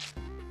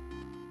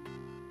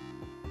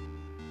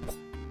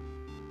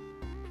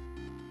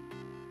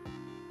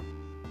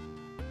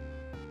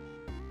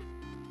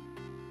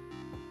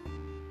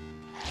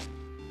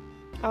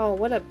 Oh,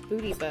 what a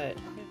booty butt.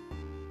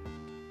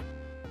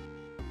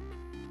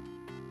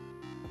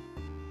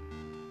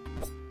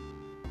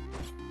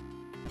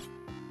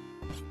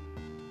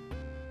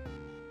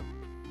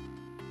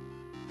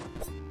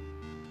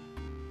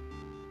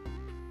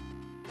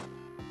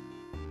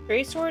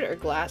 Gray sword or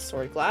glass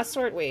sword? Glass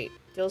sword, wait.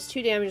 Deals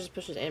 2 damage and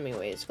pushes enemy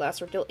ways. Glass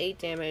sword deal 8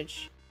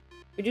 damage.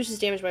 Reduces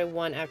damage by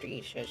 1 after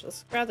each hit.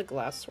 Let's grab the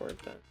glass sword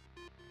then.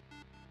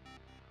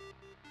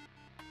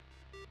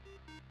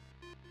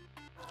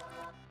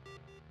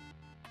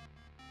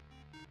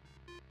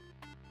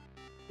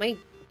 Am I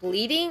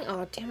bleeding?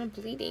 Oh, damn, I'm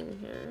bleeding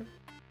here.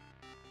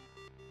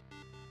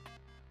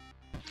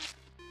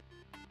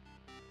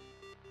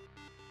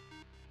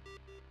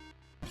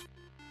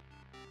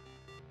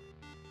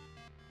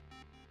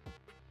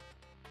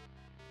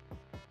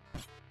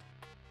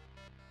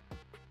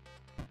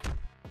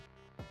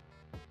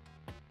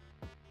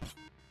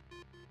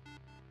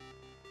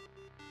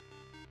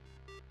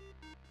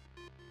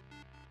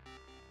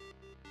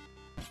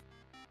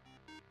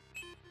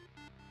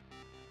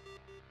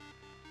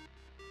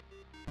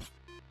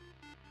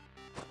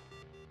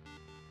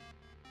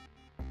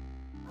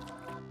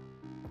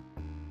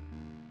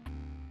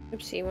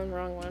 Oopsie, one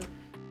wrong one.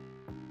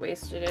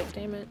 Wasted it,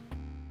 damn it.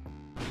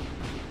 Oh,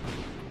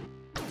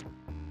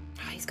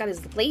 he's got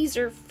his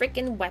laser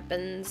frickin'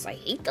 weapons. I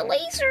hate the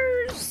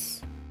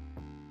lasers!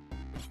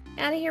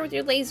 Out of here with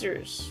your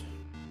lasers.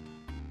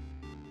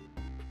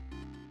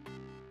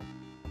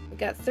 We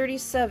got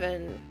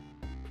 37.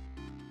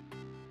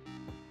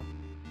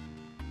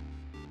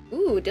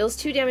 Ooh, deals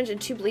 2 damage and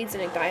 2 bleeds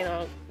in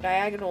a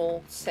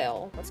diagonal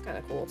cell. That's kind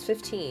of cool. It's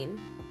 15.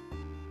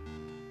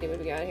 Okay, what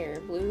do we got here?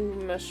 Blue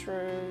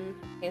mushroom.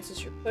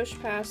 Enhances your push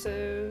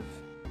passive.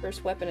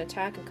 First weapon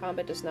attack in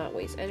combat does not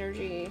waste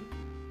energy.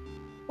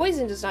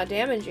 Poison does not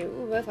damage you.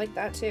 Ooh, I like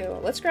that too.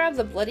 Let's grab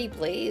the bloody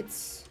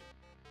blades.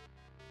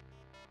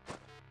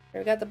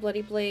 Here, we got the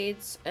bloody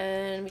blades,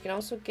 and we can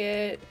also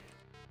get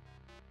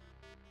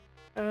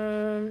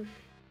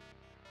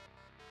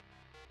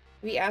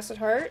maybe acid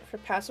heart for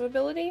passive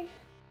ability.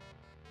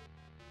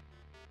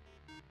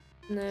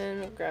 And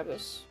then we'll grab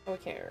this. Oh, we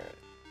can't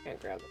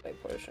grab the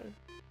big potion.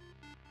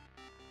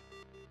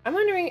 I'm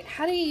wondering,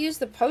 how do you use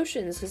the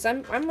potions? Because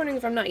I'm wondering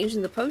if I'm not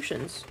using the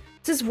potions.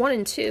 It says 1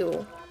 and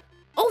 2.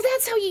 Oh,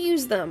 that's how you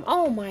use them!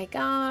 Oh my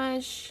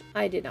gosh.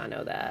 I did not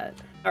know that.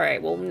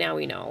 Alright, well now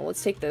we know.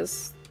 Let's take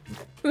this.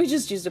 We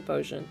just used a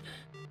potion.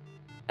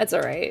 That's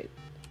alright.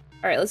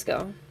 Alright, let's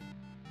go.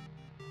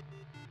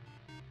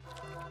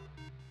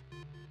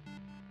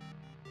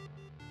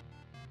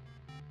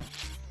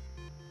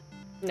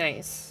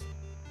 Nice.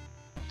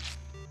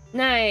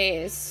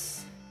 Nice.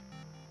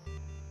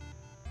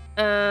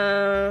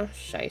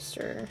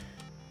 Shyster.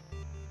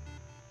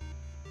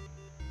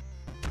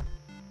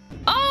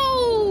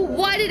 Oh,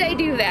 why did I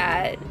do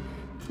that?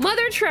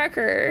 Mother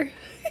trucker.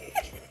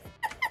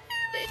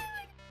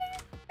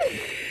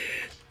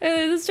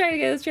 Let's try it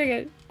again, let's try it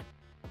again.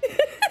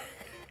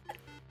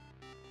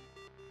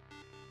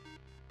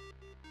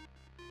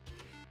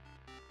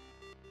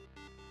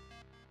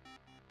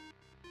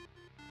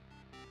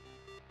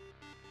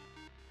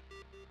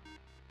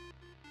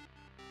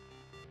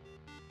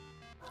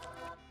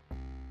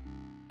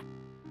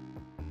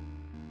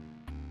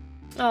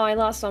 Oh, I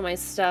lost all my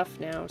stuff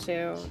now,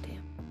 too.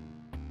 Damn.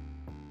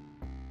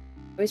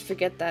 I always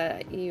forget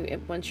that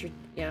once you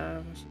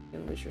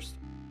lose your stuff.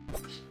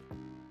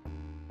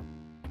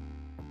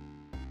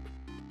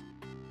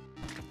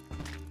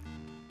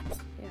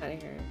 Get out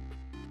of here.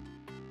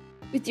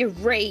 With your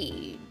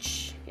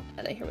rage. Get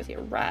out of here with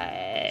your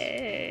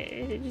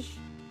rage.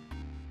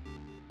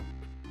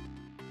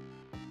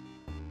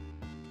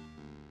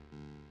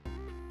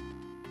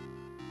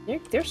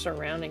 They're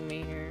surrounding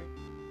me here.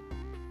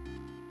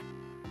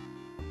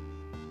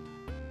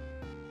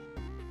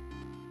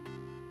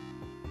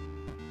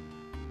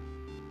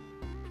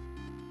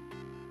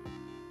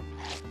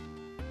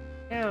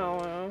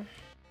 Ow.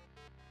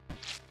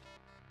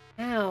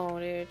 Ow,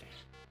 dude.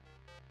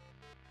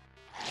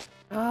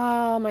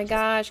 Oh my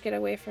gosh, get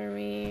away from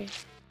me.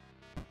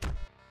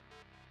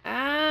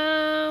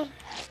 Ow.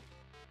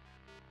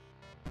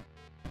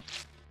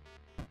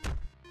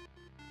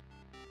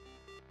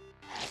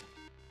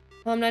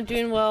 Well, I'm not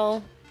doing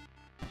well.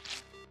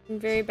 I'm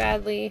very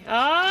badly.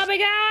 Oh my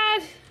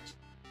god!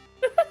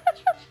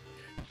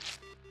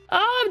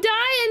 Oh, I'm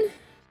dying!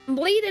 I'm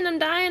bleeding, I'm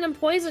dying, I'm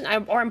poisoned.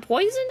 Or I'm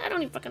poisoned? I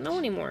don't even fucking know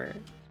anymore.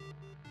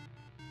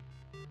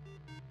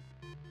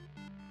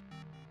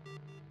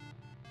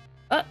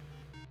 Oh.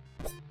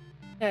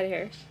 Get out of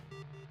here.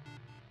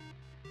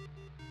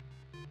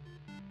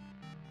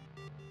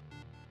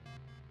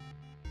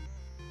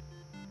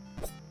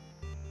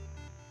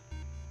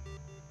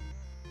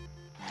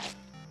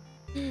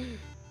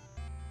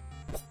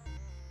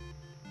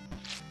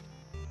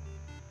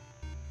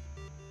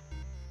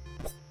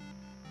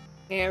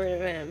 Get rid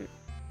of him.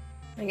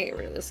 I get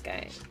rid of this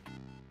guy.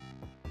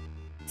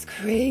 It's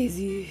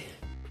crazy.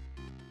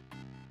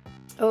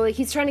 Oh, like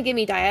he's trying to get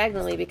me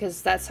diagonally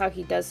because that's how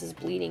he does his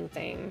bleeding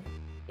thing.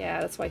 Yeah,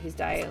 that's why he's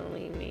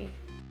diagonaling me.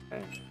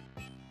 Okay.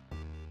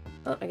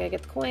 Oh, I gotta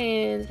get the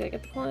coins. Gotta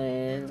get the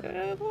coins. Gotta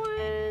get the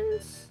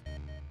coins.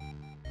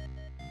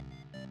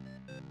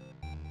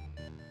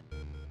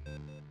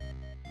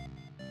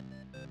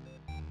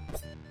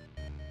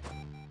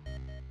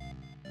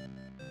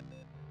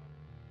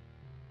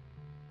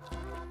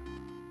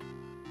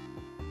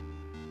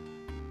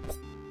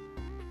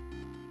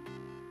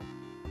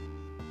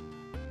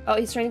 Oh,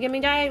 he's trying to get me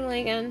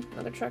diagonally again.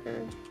 Another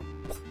trucker.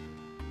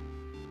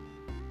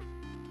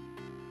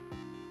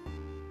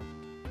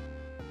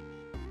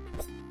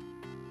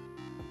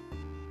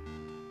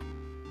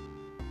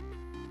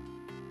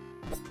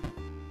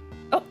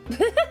 Oh!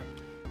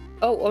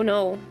 Oh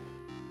no.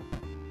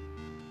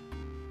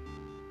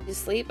 You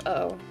sleep? Uh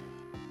oh.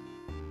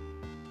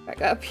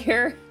 Back up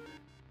here.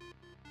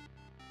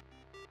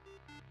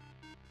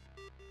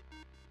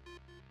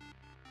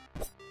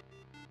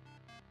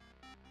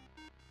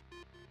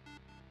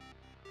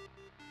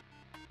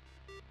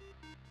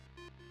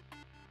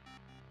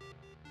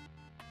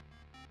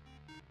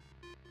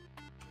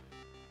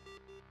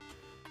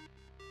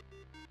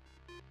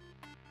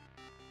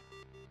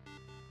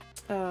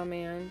 Oh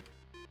man.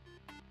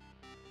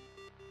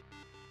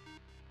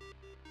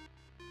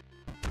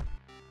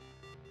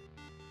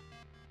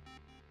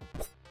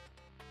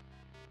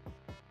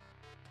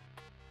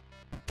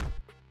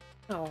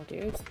 Oh,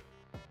 dude.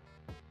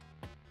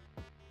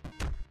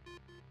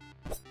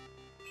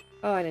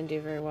 Oh, I didn't do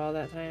very well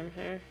that time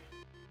here.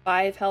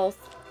 5 health.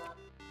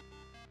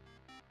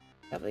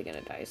 Definitely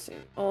gonna die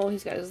soon. Oh,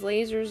 he's got his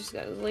lasers. He's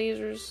got his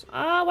lasers.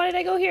 Ah, why did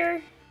I go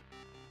here?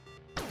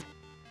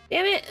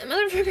 Damn it,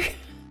 motherfucker.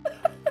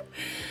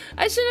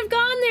 I should have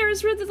gone there.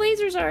 It's where the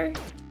lasers are.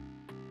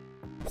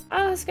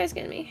 Oh, this guy's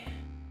getting me.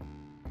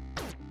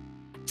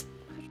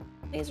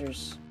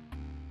 Lasers.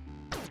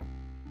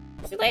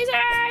 Your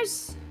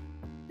lasers!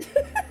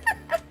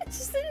 I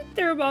just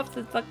threw him off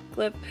the fucking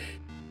cliff.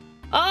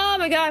 Oh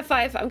my god,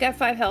 I've got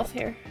 5 health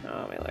here.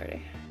 Oh my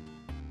lordy.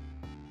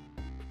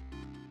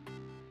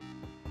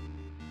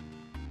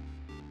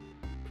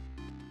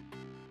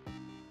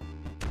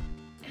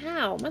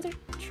 Ow, mother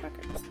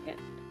trucker. Yeah.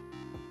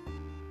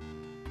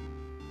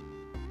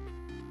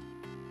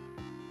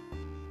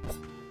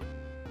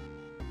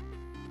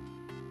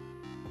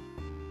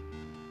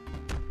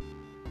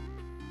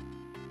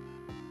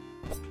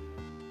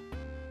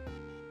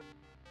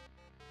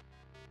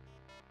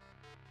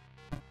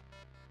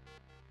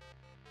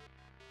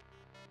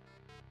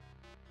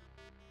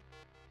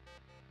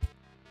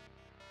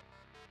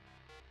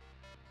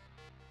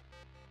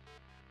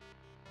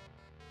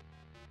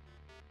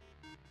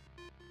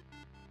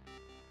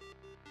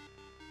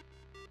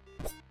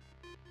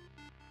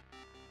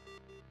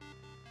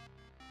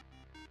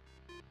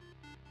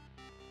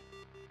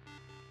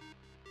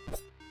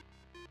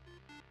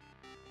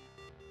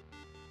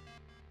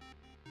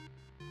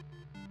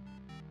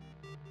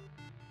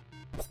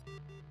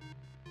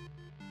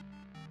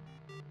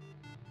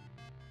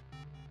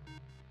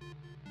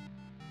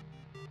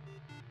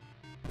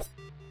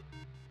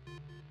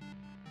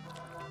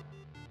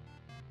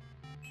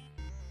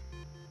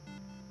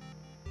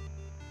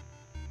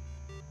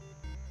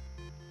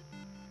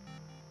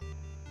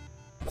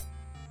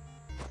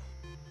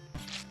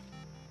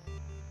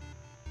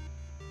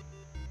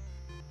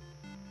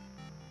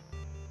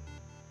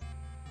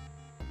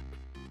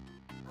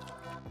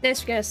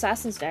 Nice, we got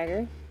Assassin's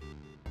Dagger.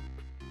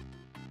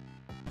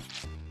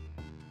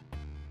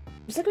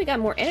 Looks like we got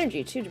more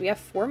energy too. Do we have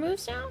 4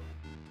 moves now?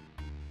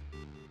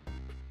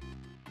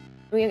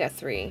 We only got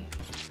 3.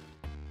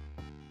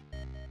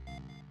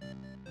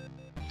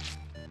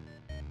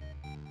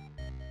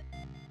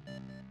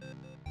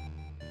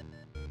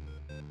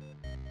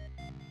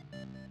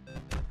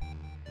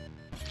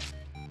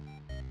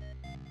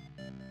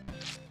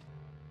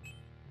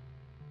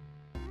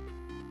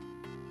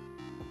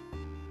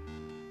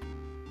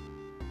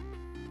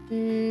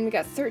 We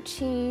got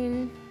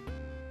 13.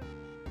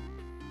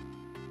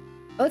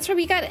 Oh, that's right,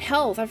 we got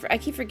health. I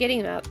keep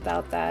forgetting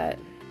about that.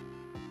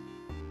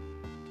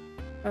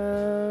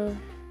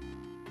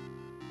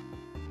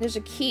 There's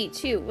a key,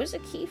 too. What is a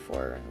key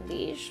for?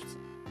 Leash?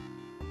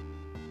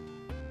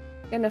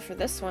 Got enough for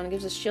this one. It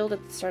gives a shield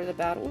at the start of the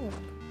battle.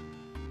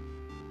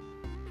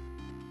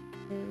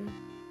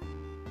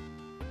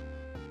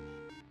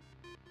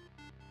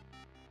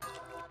 I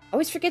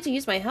always forget to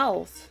use my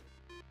health.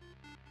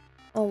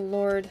 Oh,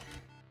 Lord.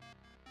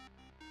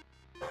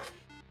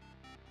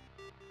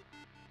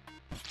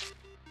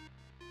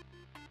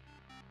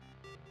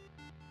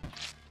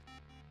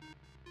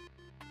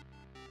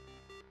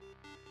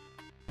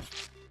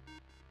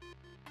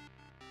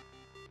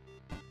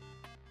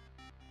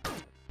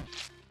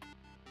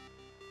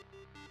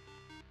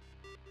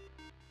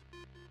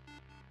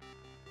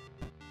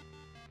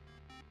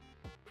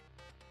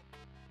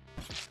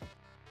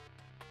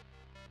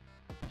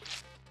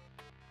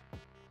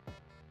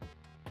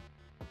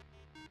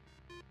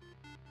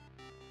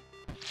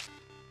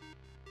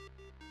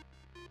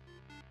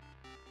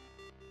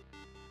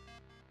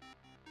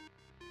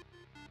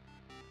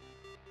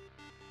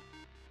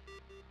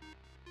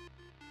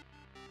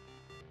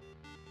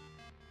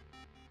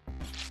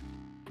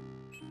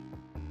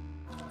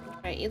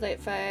 Alright, Elite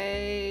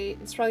fight.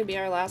 It's probably be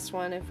our last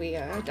one if we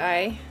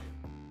die.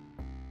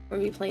 We'll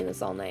be playing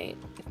this all night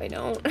if I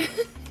don't.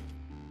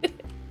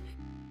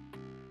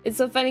 It's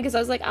so funny because I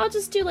was like, I'll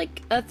just do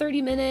like a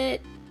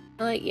 30-minute.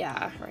 I'm like,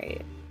 yeah,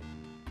 right.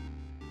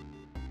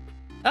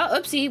 Oh,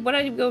 oopsie. What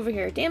did I go over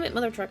here? Damn it,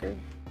 mother trucker. Is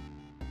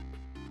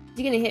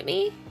he gonna hit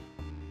me?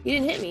 He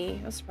didn't hit me.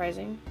 That's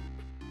surprising.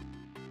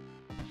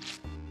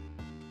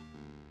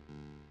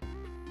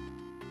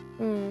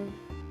 Hmm.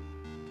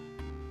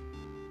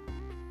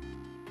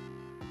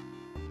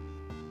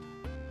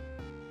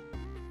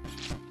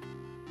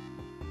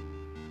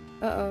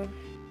 Uh-oh.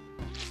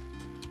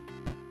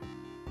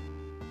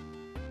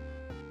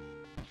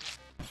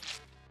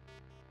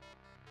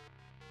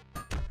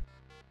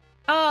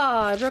 Oh,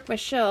 I broke my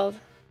shield.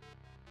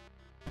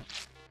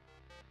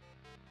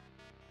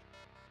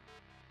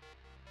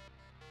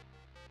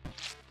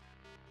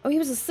 Oh, he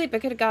was asleep. I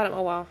could have got him.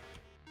 Oh, wow.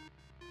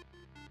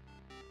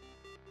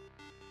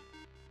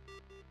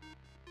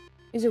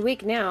 He's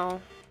awake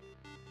now.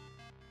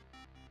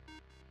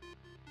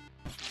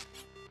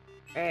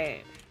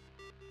 Alright.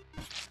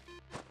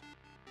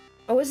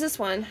 Oh, what's this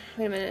one?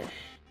 Wait a minute.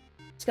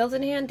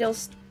 Skeleton hand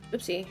deals...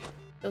 Oopsie.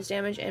 Deals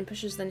damage and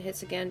pushes then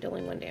hits again,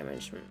 dealing 1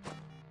 damage.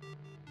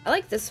 I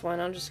like this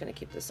one. I'm just gonna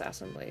keep the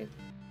assassin blade.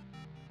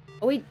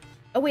 Oh, wait.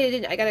 Oh, wait, I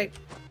didn't. I gotta...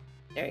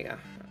 There you go.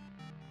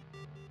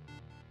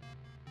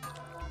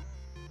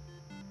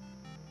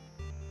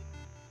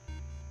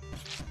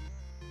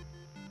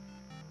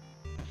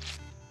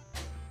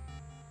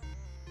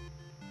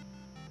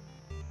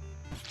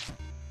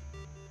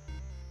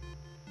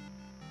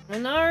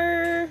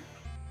 No!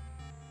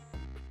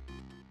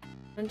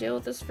 I'm gonna deal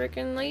with this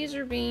freaking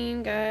laser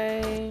beam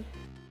guy.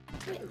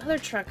 Mother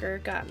trucker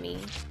got me.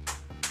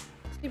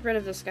 Let's get rid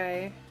of this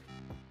guy.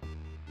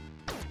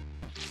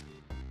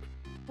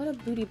 What a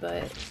booty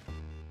butt.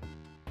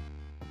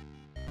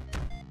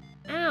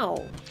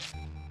 Ow!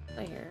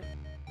 I hear.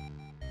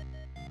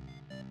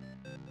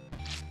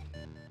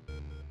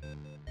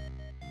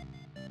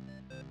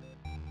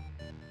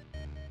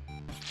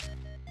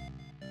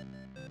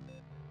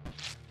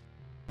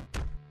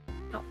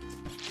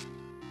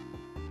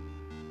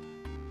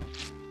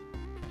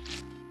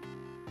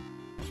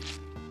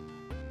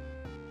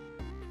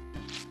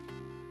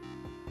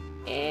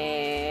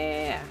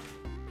 Yeah.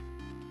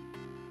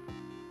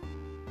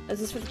 Is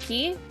this for the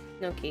key?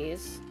 No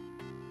keys.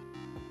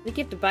 I think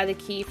you have to buy the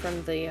key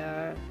from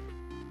the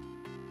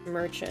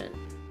merchant.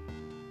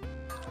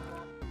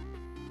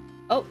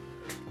 Oh!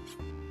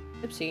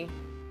 Oopsie.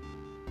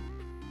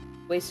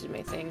 Wasted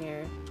my thing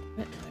here.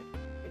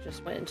 I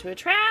just went into a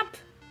trap!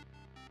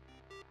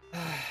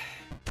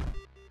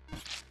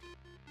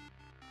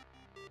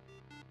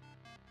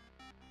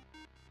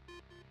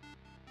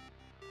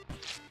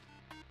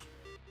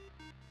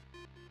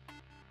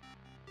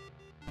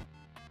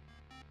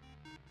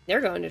 They're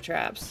going to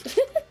traps.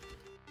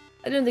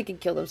 I didn't think they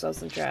could kill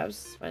themselves in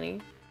traps. It's funny.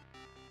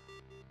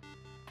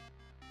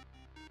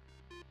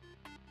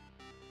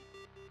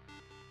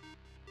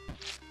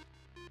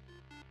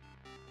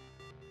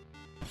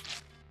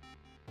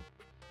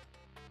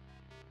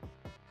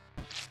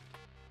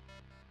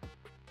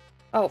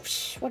 Oh,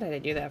 what did I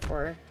do that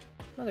for?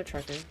 Mother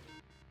trucker.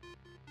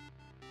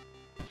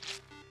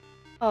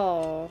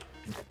 Oh.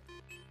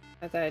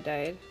 I thought I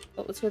died.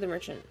 Oh, let's go to the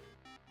merchant.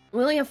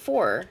 We only have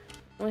 4.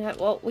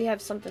 Well, we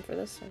have something for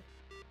this one.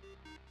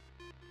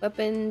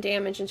 Weapon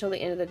damage until the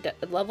end of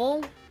the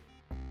level.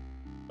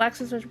 Black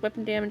scissors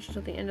weapon damage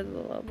until the end of the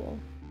level.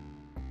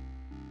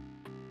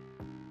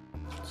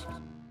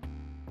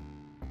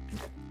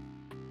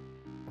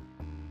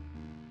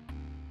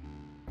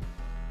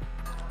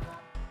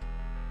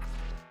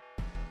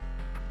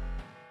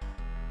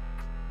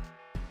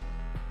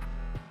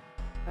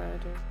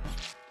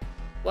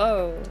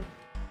 Whoa.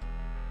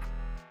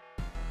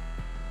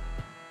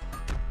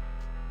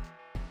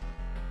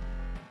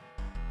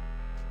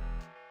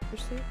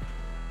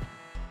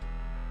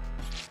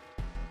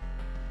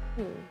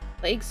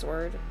 Plague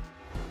sword.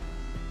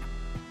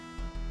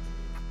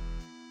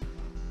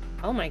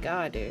 Oh my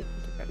god, dude.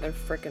 They're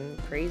freaking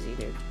crazy,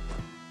 dude.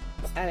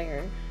 Get out of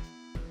here.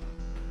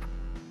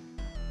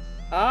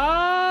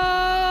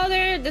 Oh,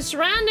 they're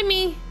surrounding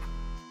me.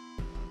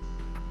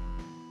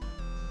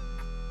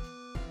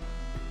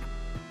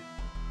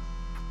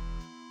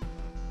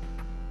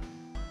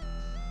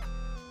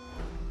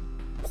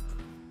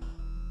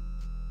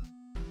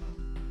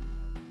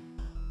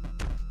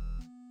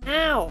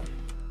 Ow.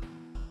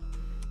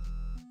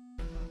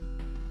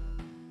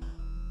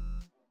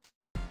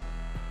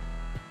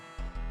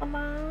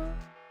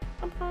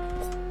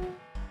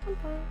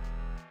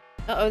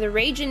 Uh-oh, they're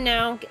raging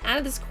now. Get out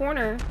of this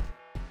corner. Can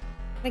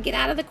I get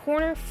out of the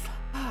corner?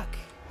 Fuck.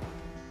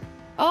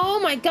 Oh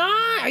my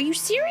god! Are you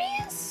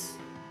serious?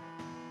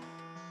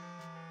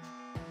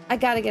 I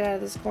gotta get out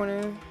of this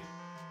corner.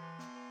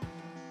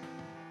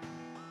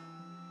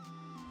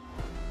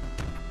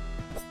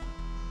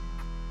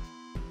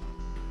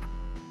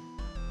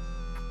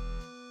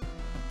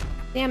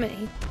 Damn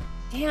it.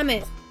 Damn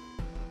it.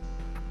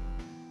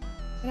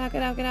 Get out,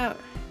 get out, get out.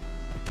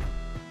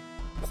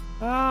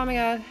 Oh my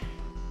god.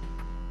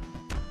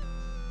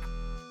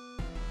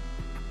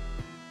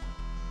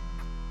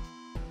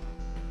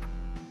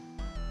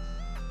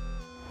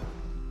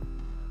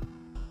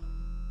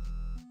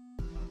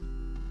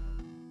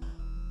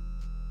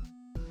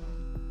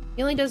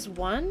 He only does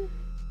one?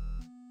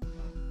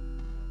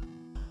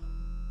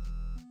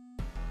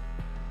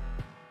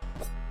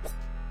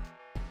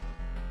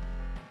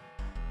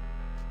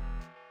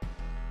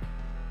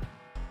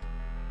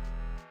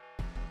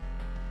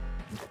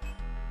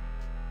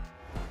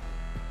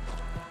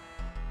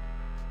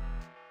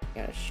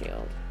 Got a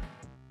shield.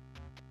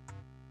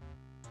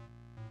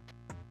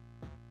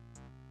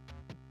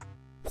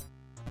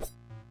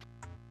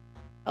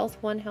 Health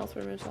 1, health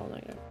removes all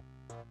negative.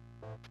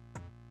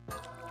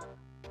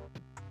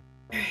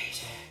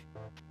 Alright.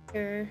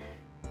 Here.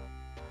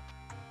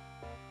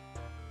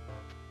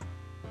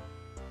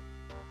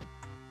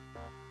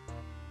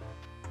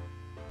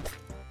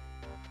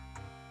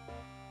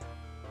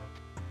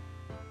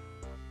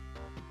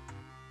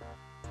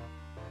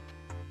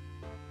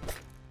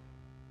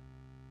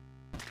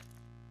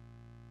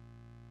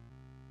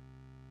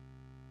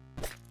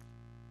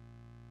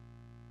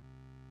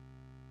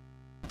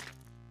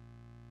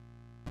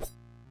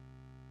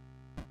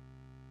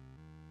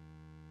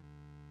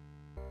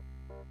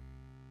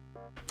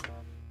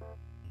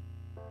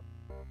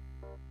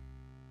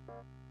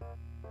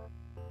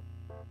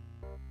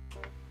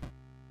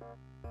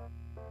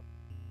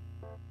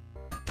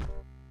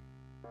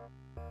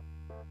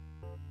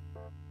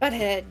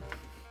 Butthead.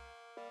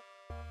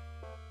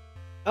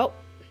 Oh.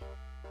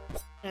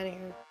 Out of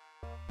here.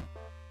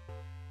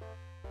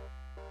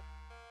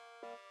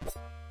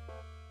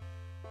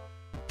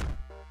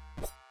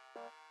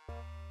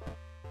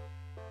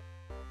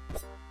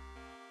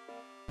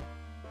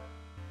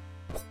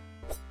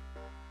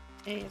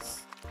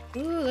 Nice.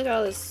 Ooh, look at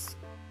all this.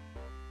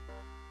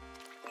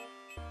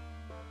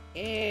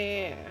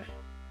 Yeah.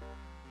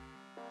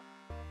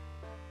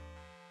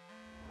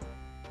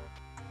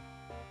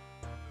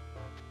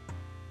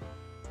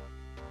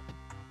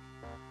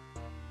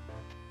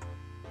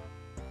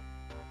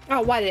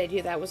 Oh, why did I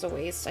do that? It was a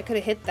waste. I could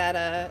have hit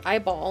that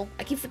eyeball.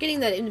 I keep forgetting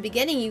that in the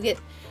beginning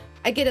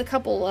I get a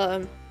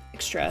couple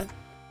extra.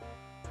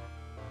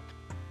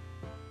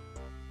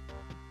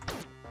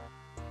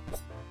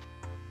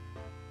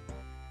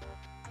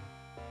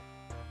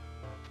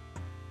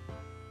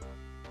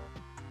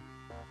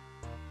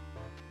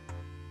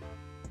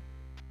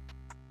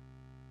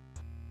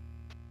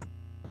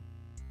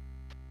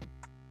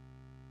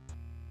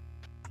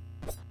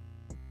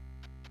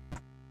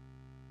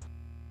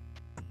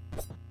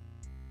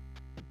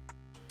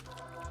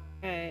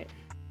 Alright.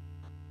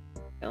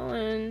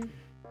 Going.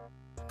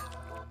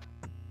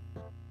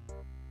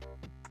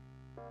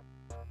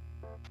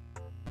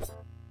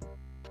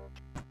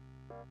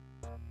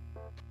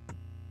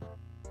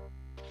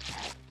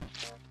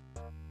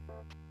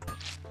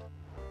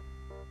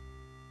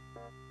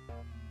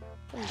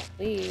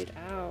 Bleed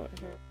out.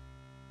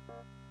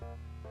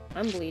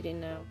 I'm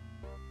bleeding now.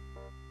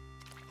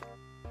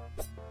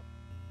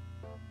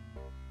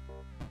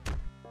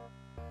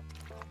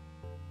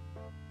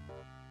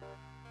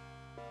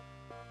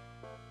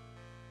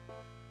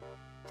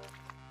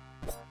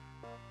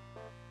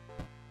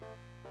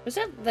 What's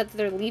that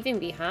they're leaving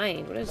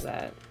behind? What is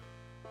that?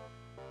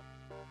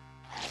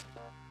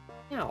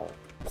 Ow.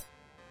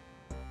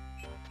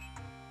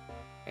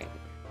 Okay.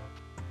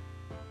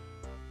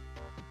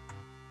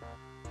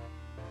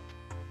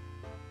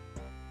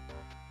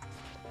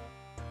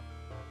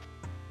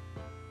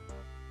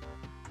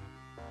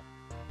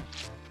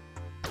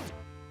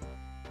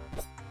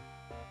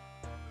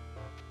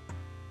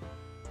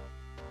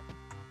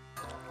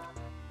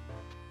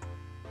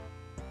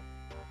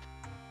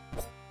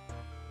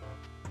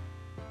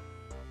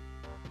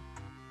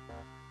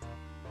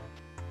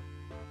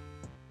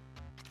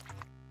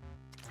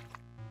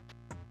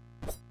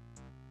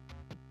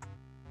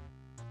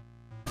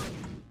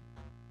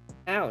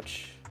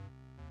 Ouch.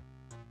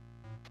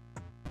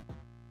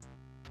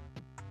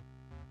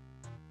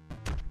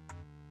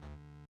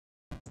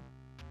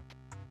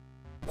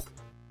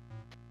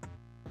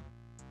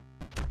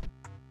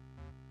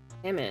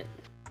 Damn it.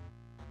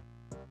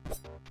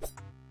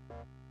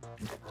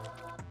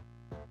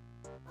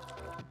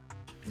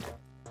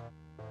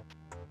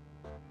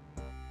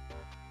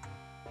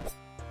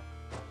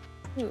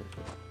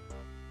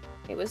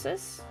 Wait, what's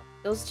this?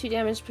 Deals 2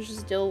 damage,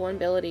 pushes deal 1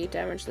 ability,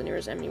 damage the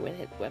nearest enemy when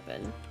hit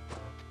weapon.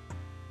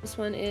 This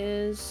one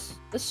is...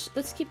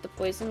 Let's keep the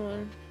poison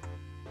one.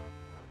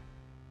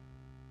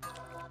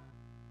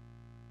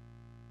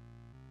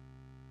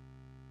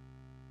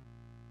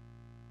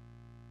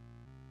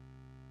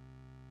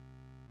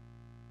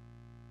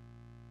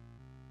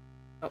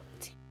 Oh.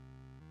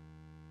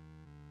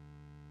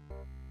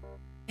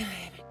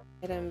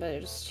 Hit him, but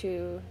there's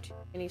too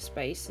many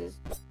spices.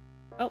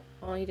 Oh,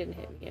 he didn't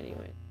hit me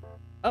anyway.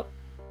 Oh.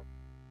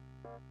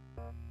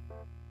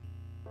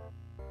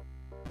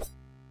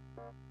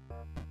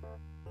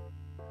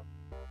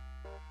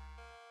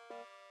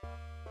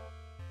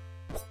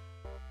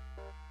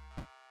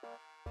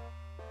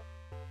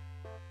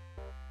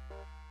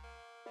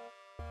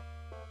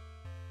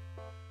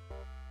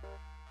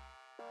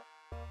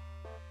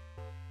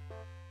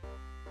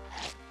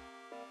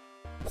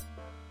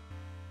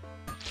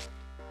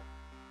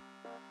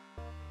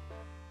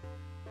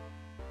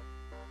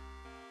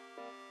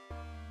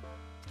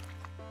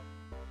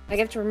 I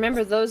have to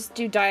remember those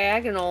do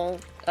diagonal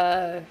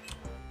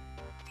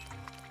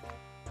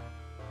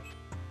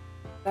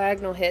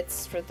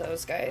hits for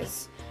those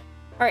guys.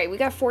 Alright, we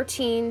got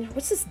 14.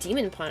 What's this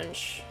demon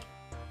punch?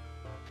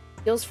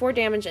 Deals 4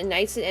 damage and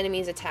ignites the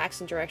enemy's attacks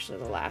in direction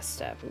of the last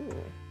step. Ooh.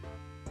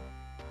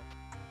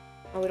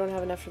 Oh, we don't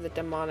have enough for the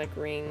demonic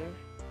ring.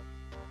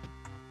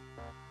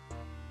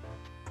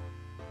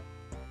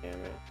 Damn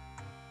it.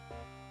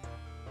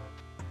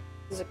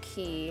 This is a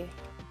key.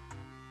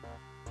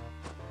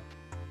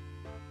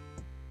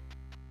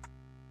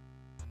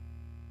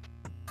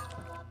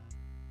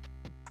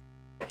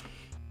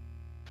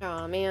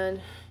 Aw,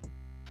 man.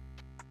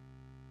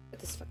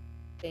 Get this fucking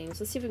thing.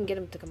 Let's see if we can get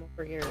him to come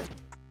over here.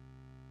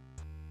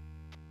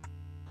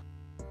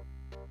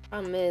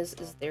 Problem is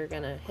they're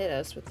gonna hit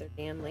us with their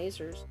damn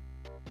lasers.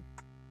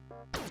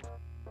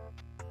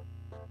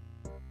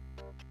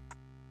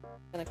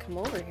 Gonna come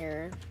over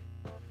here.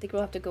 I think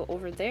we'll have to go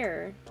over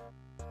there.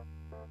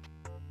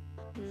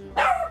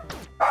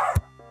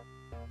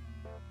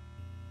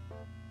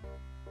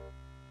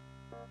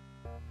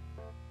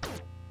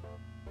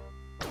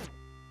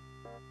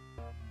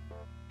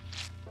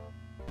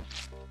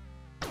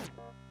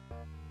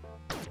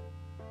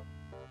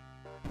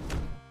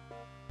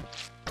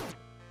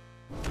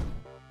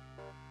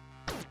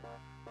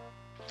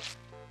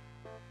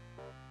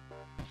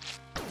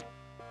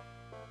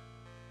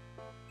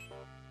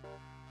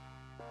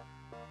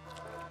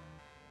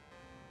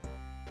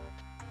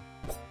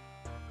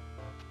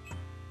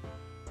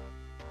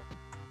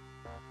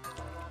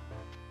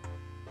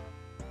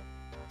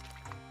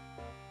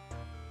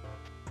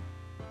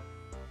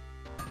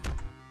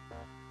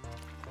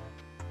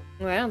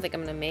 Well, I don't think I'm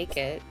gonna make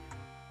it.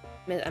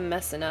 I'm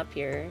messing up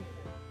here.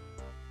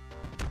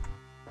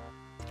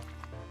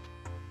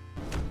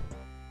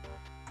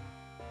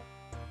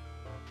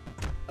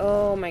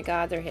 Oh my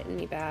god, they're hitting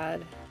me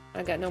bad.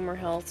 I got no more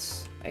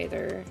healths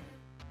either.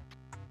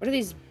 What are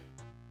these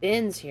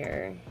bins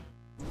here?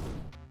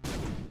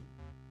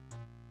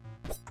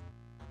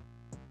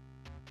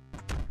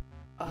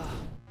 Oh.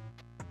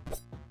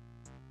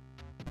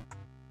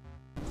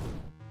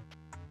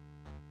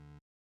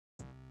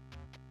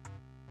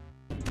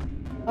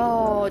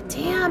 Oh,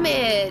 damn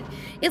it!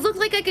 It looked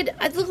like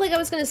it looked like I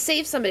was gonna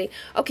save somebody.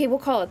 Okay, we'll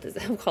call it this.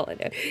 We'll call it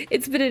it.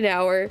 It's been an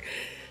hour.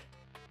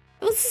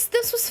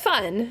 This was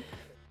fun.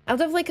 I'll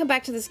definitely come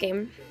back to this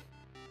game.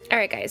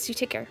 Alright guys, you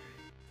take care.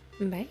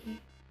 Bye.